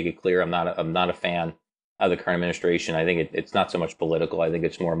I make it clear I'm not a fan of the current administration. I think it's not so much political. I think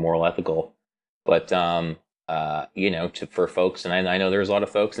it's more moral, ethical. But for folks, and I know there's a lot of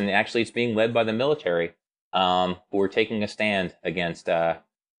folks, and actually it's being led by the military, who are taking a stand against,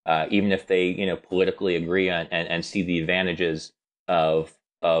 even if they politically agree on and see the advantages of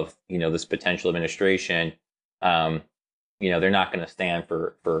this potential administration. They're not going to stand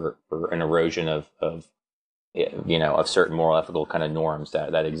for an erosion of certain moral, ethical kind of norms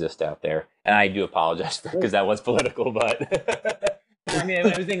that exist out there. And I do apologize because that was political, but I mean,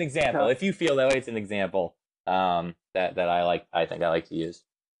 it was an example. If you feel that way, it's an example that I think I like to use.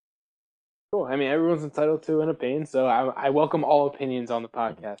 Cool. I mean, everyone's entitled to an opinion, so I welcome all opinions on the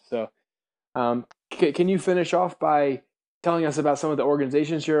podcast. So, can you finish off by telling us about some of the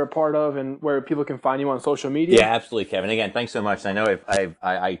organizations you're a part of and where people can find you on social media? Yeah, absolutely, Kevin. Again, thanks so much. I know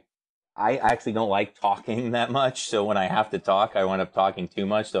I actually don't like talking that much, so when I have to talk, I wind up talking too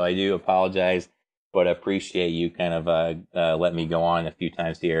much, so I do apologize, but I appreciate you kind of let me go on a few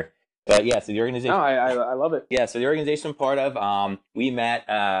times here. But yeah, so the organization... No, I love it. Yeah, so the organization I'm part of, we met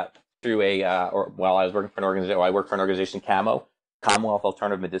through I worked for an organization, CAMO, Commonwealth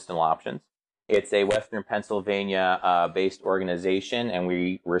Alternative Medicinal Options. It's a Western Pennsylvania based organization, and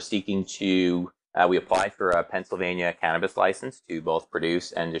we're seeking to... we applied for a Pennsylvania cannabis license to both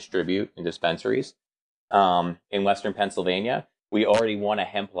produce and distribute in dispensaries. in Western Pennsylvania. We already won a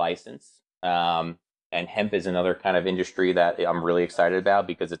hemp license. And hemp is another kind of industry that I'm really excited about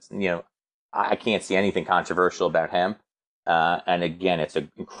because it's, I can't see anything controversial about hemp. And again, it's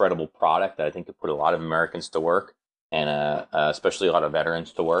an incredible product that I think could put a lot of Americans to work and especially a lot of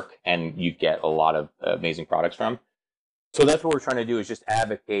veterans to work. And you get a lot of amazing products from. So that's what we're trying to do is just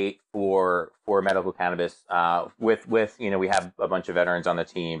advocate for medical cannabis. With we have a bunch of veterans on the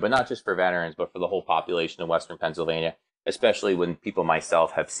team, but not just for veterans, but for the whole population of Western Pennsylvania, especially when people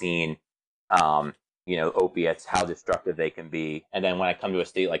myself have seen, opiates, how destructive they can be. And then when I come to a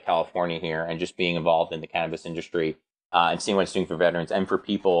state like California here and just being involved in the cannabis industry and seeing what it's doing for veterans and for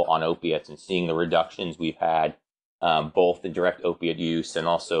people on opiates and seeing the reductions we've had, both in direct opiate use and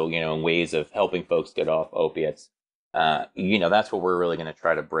also, in ways of helping folks get off opiates. That's what we're really going to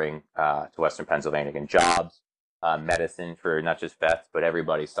try to bring to Western Pennsylvania. Again, jobs, medicine for not just vets, but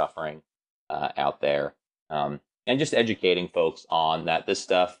everybody suffering out there. And just educating folks on that this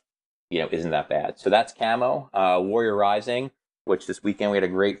stuff, isn't that bad. So that's Camo. Warrior Rising, which this weekend we had a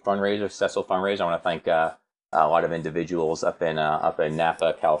great fundraiser, successful fundraiser. I want to thank a lot of individuals up in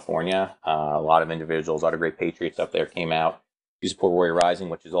Napa, California. A lot of individuals, a lot of great patriots up there came out to support Warrior Rising,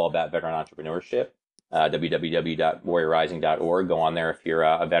 which is all about veteran entrepreneurship. www.warriorrising.org. Go on there if you're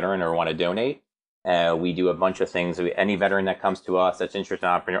a veteran or want to donate. We do a bunch of things. Any veteran that comes to us that's interested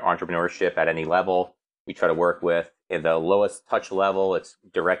in entrepreneurship at any level, we try to work with. At the lowest touch level, it's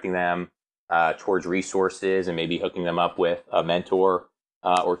directing them towards resources and maybe hooking them up with a mentor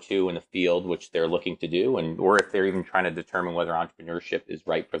or two in the field, which they're looking to do, or if they're even trying to determine whether entrepreneurship is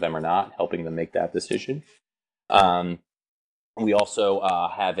right for them or not, helping them make that decision. We also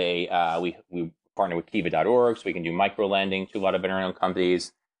have we partner with Kiva.org, so we can do micro lending to a lot of veteran-owned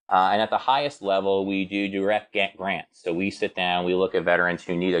companies. And at the highest level, we do direct grants. So we sit down, we look at veterans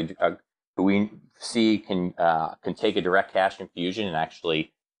who need who we see can take a direct cash infusion and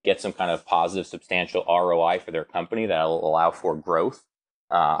actually get some kind of positive, substantial ROI for their company that will allow for growth,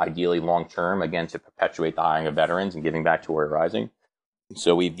 ideally long-term, again, to perpetuate the hiring of veterans and giving back to Warrior Rising.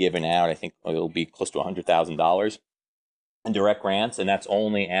 So we've given out, I think it'll be close to $100,000 in direct grants, and that's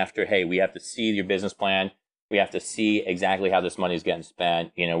only after, hey, we have to see your business plan. We have to see exactly how this money is getting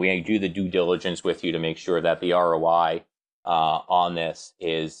spent. We do the due diligence with you to make sure that the ROI on this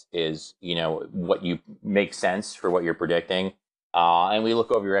is what you make sense for what you're predicting. And we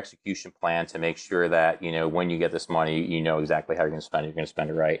look over your execution plan to make sure that, when you get this money, you know exactly how you're going to spend it. You're going to spend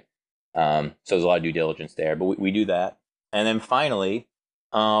it right. So there's a lot of due diligence there, but we do that. And then finally,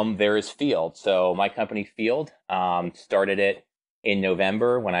 there is Field. So my company Field started it in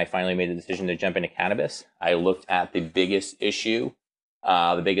November when I finally made the decision to jump into cannabis. I looked at the biggest issue,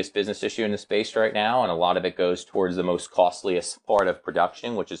 the biggest business issue in the space right now, and a lot of it goes towards the most costliest part of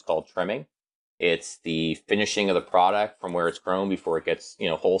production, which is called trimming. It's the finishing of the product from where it's grown before it gets,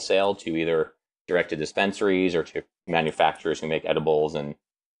 wholesale to either direct to dispensaries or to manufacturers who make edibles and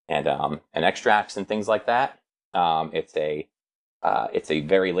extracts and things like that. It's a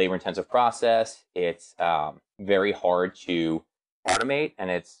very labor-intensive process. It's very hard to automate,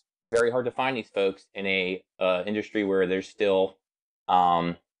 and it's very hard to find these folks in a industry where there's still,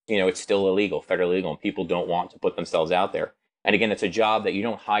 it's still illegal, federally illegal, and people don't want to put themselves out there. And again, it's a job that you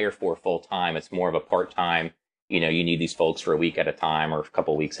don't hire for full time. It's more of a part-time. You need these folks for a week at a time or a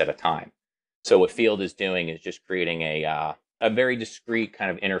couple of weeks at a time. So what Field is doing is just creating a very discrete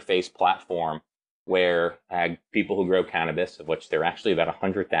kind of interface platform where people who grow cannabis, of which there are actually about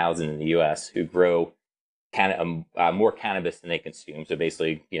 100,000 in the U.S., who grow more cannabis than they consume. So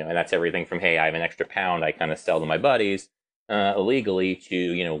basically, and that's everything from, hey, I have an extra pound I kind of sell to my buddies illegally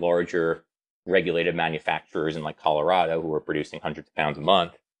to, larger regulated manufacturers in like Colorado who are producing hundreds of pounds a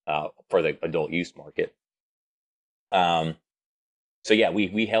month for the adult use market. So yeah,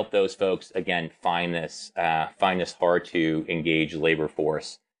 we help those folks again find this hard to engage labor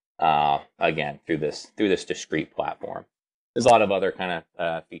force again through this discrete platform. There's a lot of other kind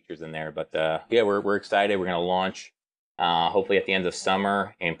of features in there, but yeah, we're excited. We're going to launch hopefully at the end of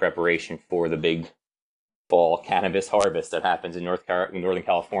summer in preparation for the big fall cannabis harvest that happens in Northern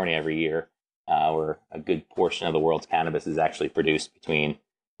California every year, where a good portion of the world's cannabis is actually produced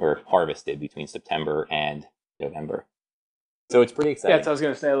harvested between September and November. So it's pretty exciting. Yeah, so I was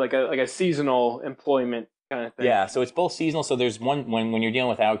going to say like a seasonal employment kind of thing. Yeah, so it's both seasonal. So there's one when you're dealing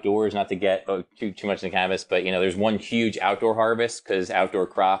with outdoors, not to get too much in cannabis, but there's one huge outdoor harvest because outdoor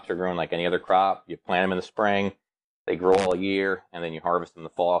crops are grown like any other crop. You plant them in the spring, they grow all year, and then you harvest them in the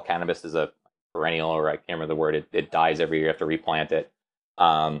fall. Cannabis is a perennial, or I can't remember the word. It dies every year. You have to replant it.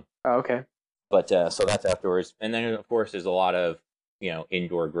 Okay. But so that's outdoors, and then of course there's a lot of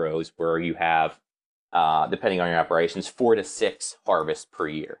indoor grows where you have depending on your operations, 4 to 6 harvests per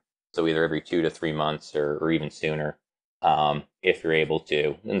year. So either every 2 to 3 months or even sooner, if you're able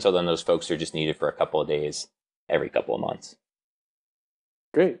to. And so then those folks are just needed for a couple of days every couple of months.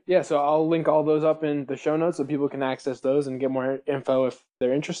 Great. Yeah, so I'll link all those up in the show notes so people can access those and get more info if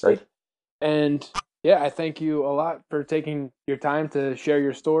they're interested. Right. And yeah, I thank you a lot for taking your time to share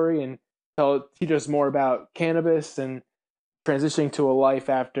your story and teach us more about cannabis and transitioning to a life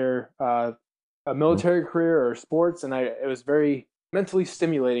after a military career or sports. And it was very mentally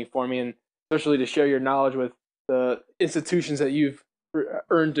stimulating for me, and especially to share your knowledge with the institutions that you've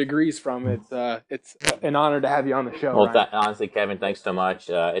earned degrees from. It's an honor to have you on the show. Well, honestly, Kevin, thanks so much.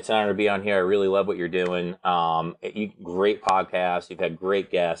 It's an honor to be on here. I really love what you're doing. Great podcast. You've had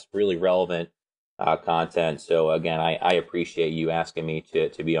great guests, really relevant content. So again, I appreciate you asking me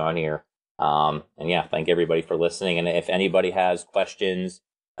to be on here. And yeah, thank everybody for listening. And if anybody has questions,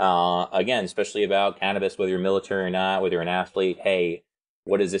 again, especially about cannabis, whether you're military or not, whether you're an athlete, hey,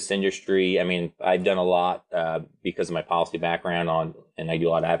 what is this industry? I mean, I've done a lot because of my policy background and I do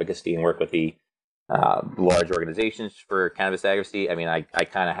a lot of advocacy and work with the large organizations for cannabis advocacy. I mean, I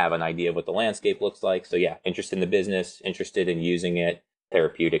kind of have an idea of what the landscape looks like. So yeah, interested in the business, interested in using it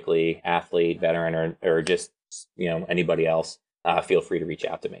therapeutically, athlete, veteran, or just, anybody else, feel free to reach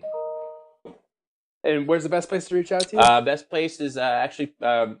out to me. And where's the best place to reach out to you? Best place is actually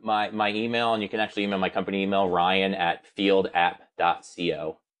my email, and you can actually email my company email,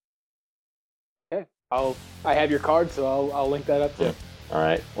 ryan@fieldapp.co. Okay. I have your card, so I'll link that up too. All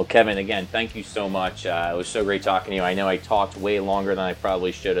right. Well, Kevin, again, thank you so much. It was so great talking to you. I know I talked way longer than I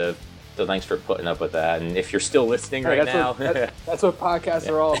probably should have, so thanks for putting up with that. And if you're still listening now... That's what podcasts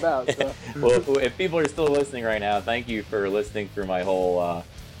are all about. So. Well, if people are still listening right now, thank you for listening through my whole,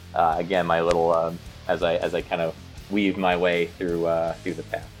 my little... as I kind of weave my way through the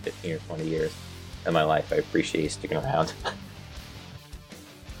past 15 or 20 years of my life. I appreciate you sticking around.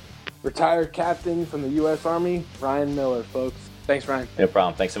 Retired captain from the U.S. Army, Ryan Miller, folks. Thanks, Ryan. No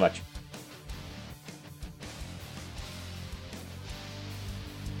problem. Thanks so much.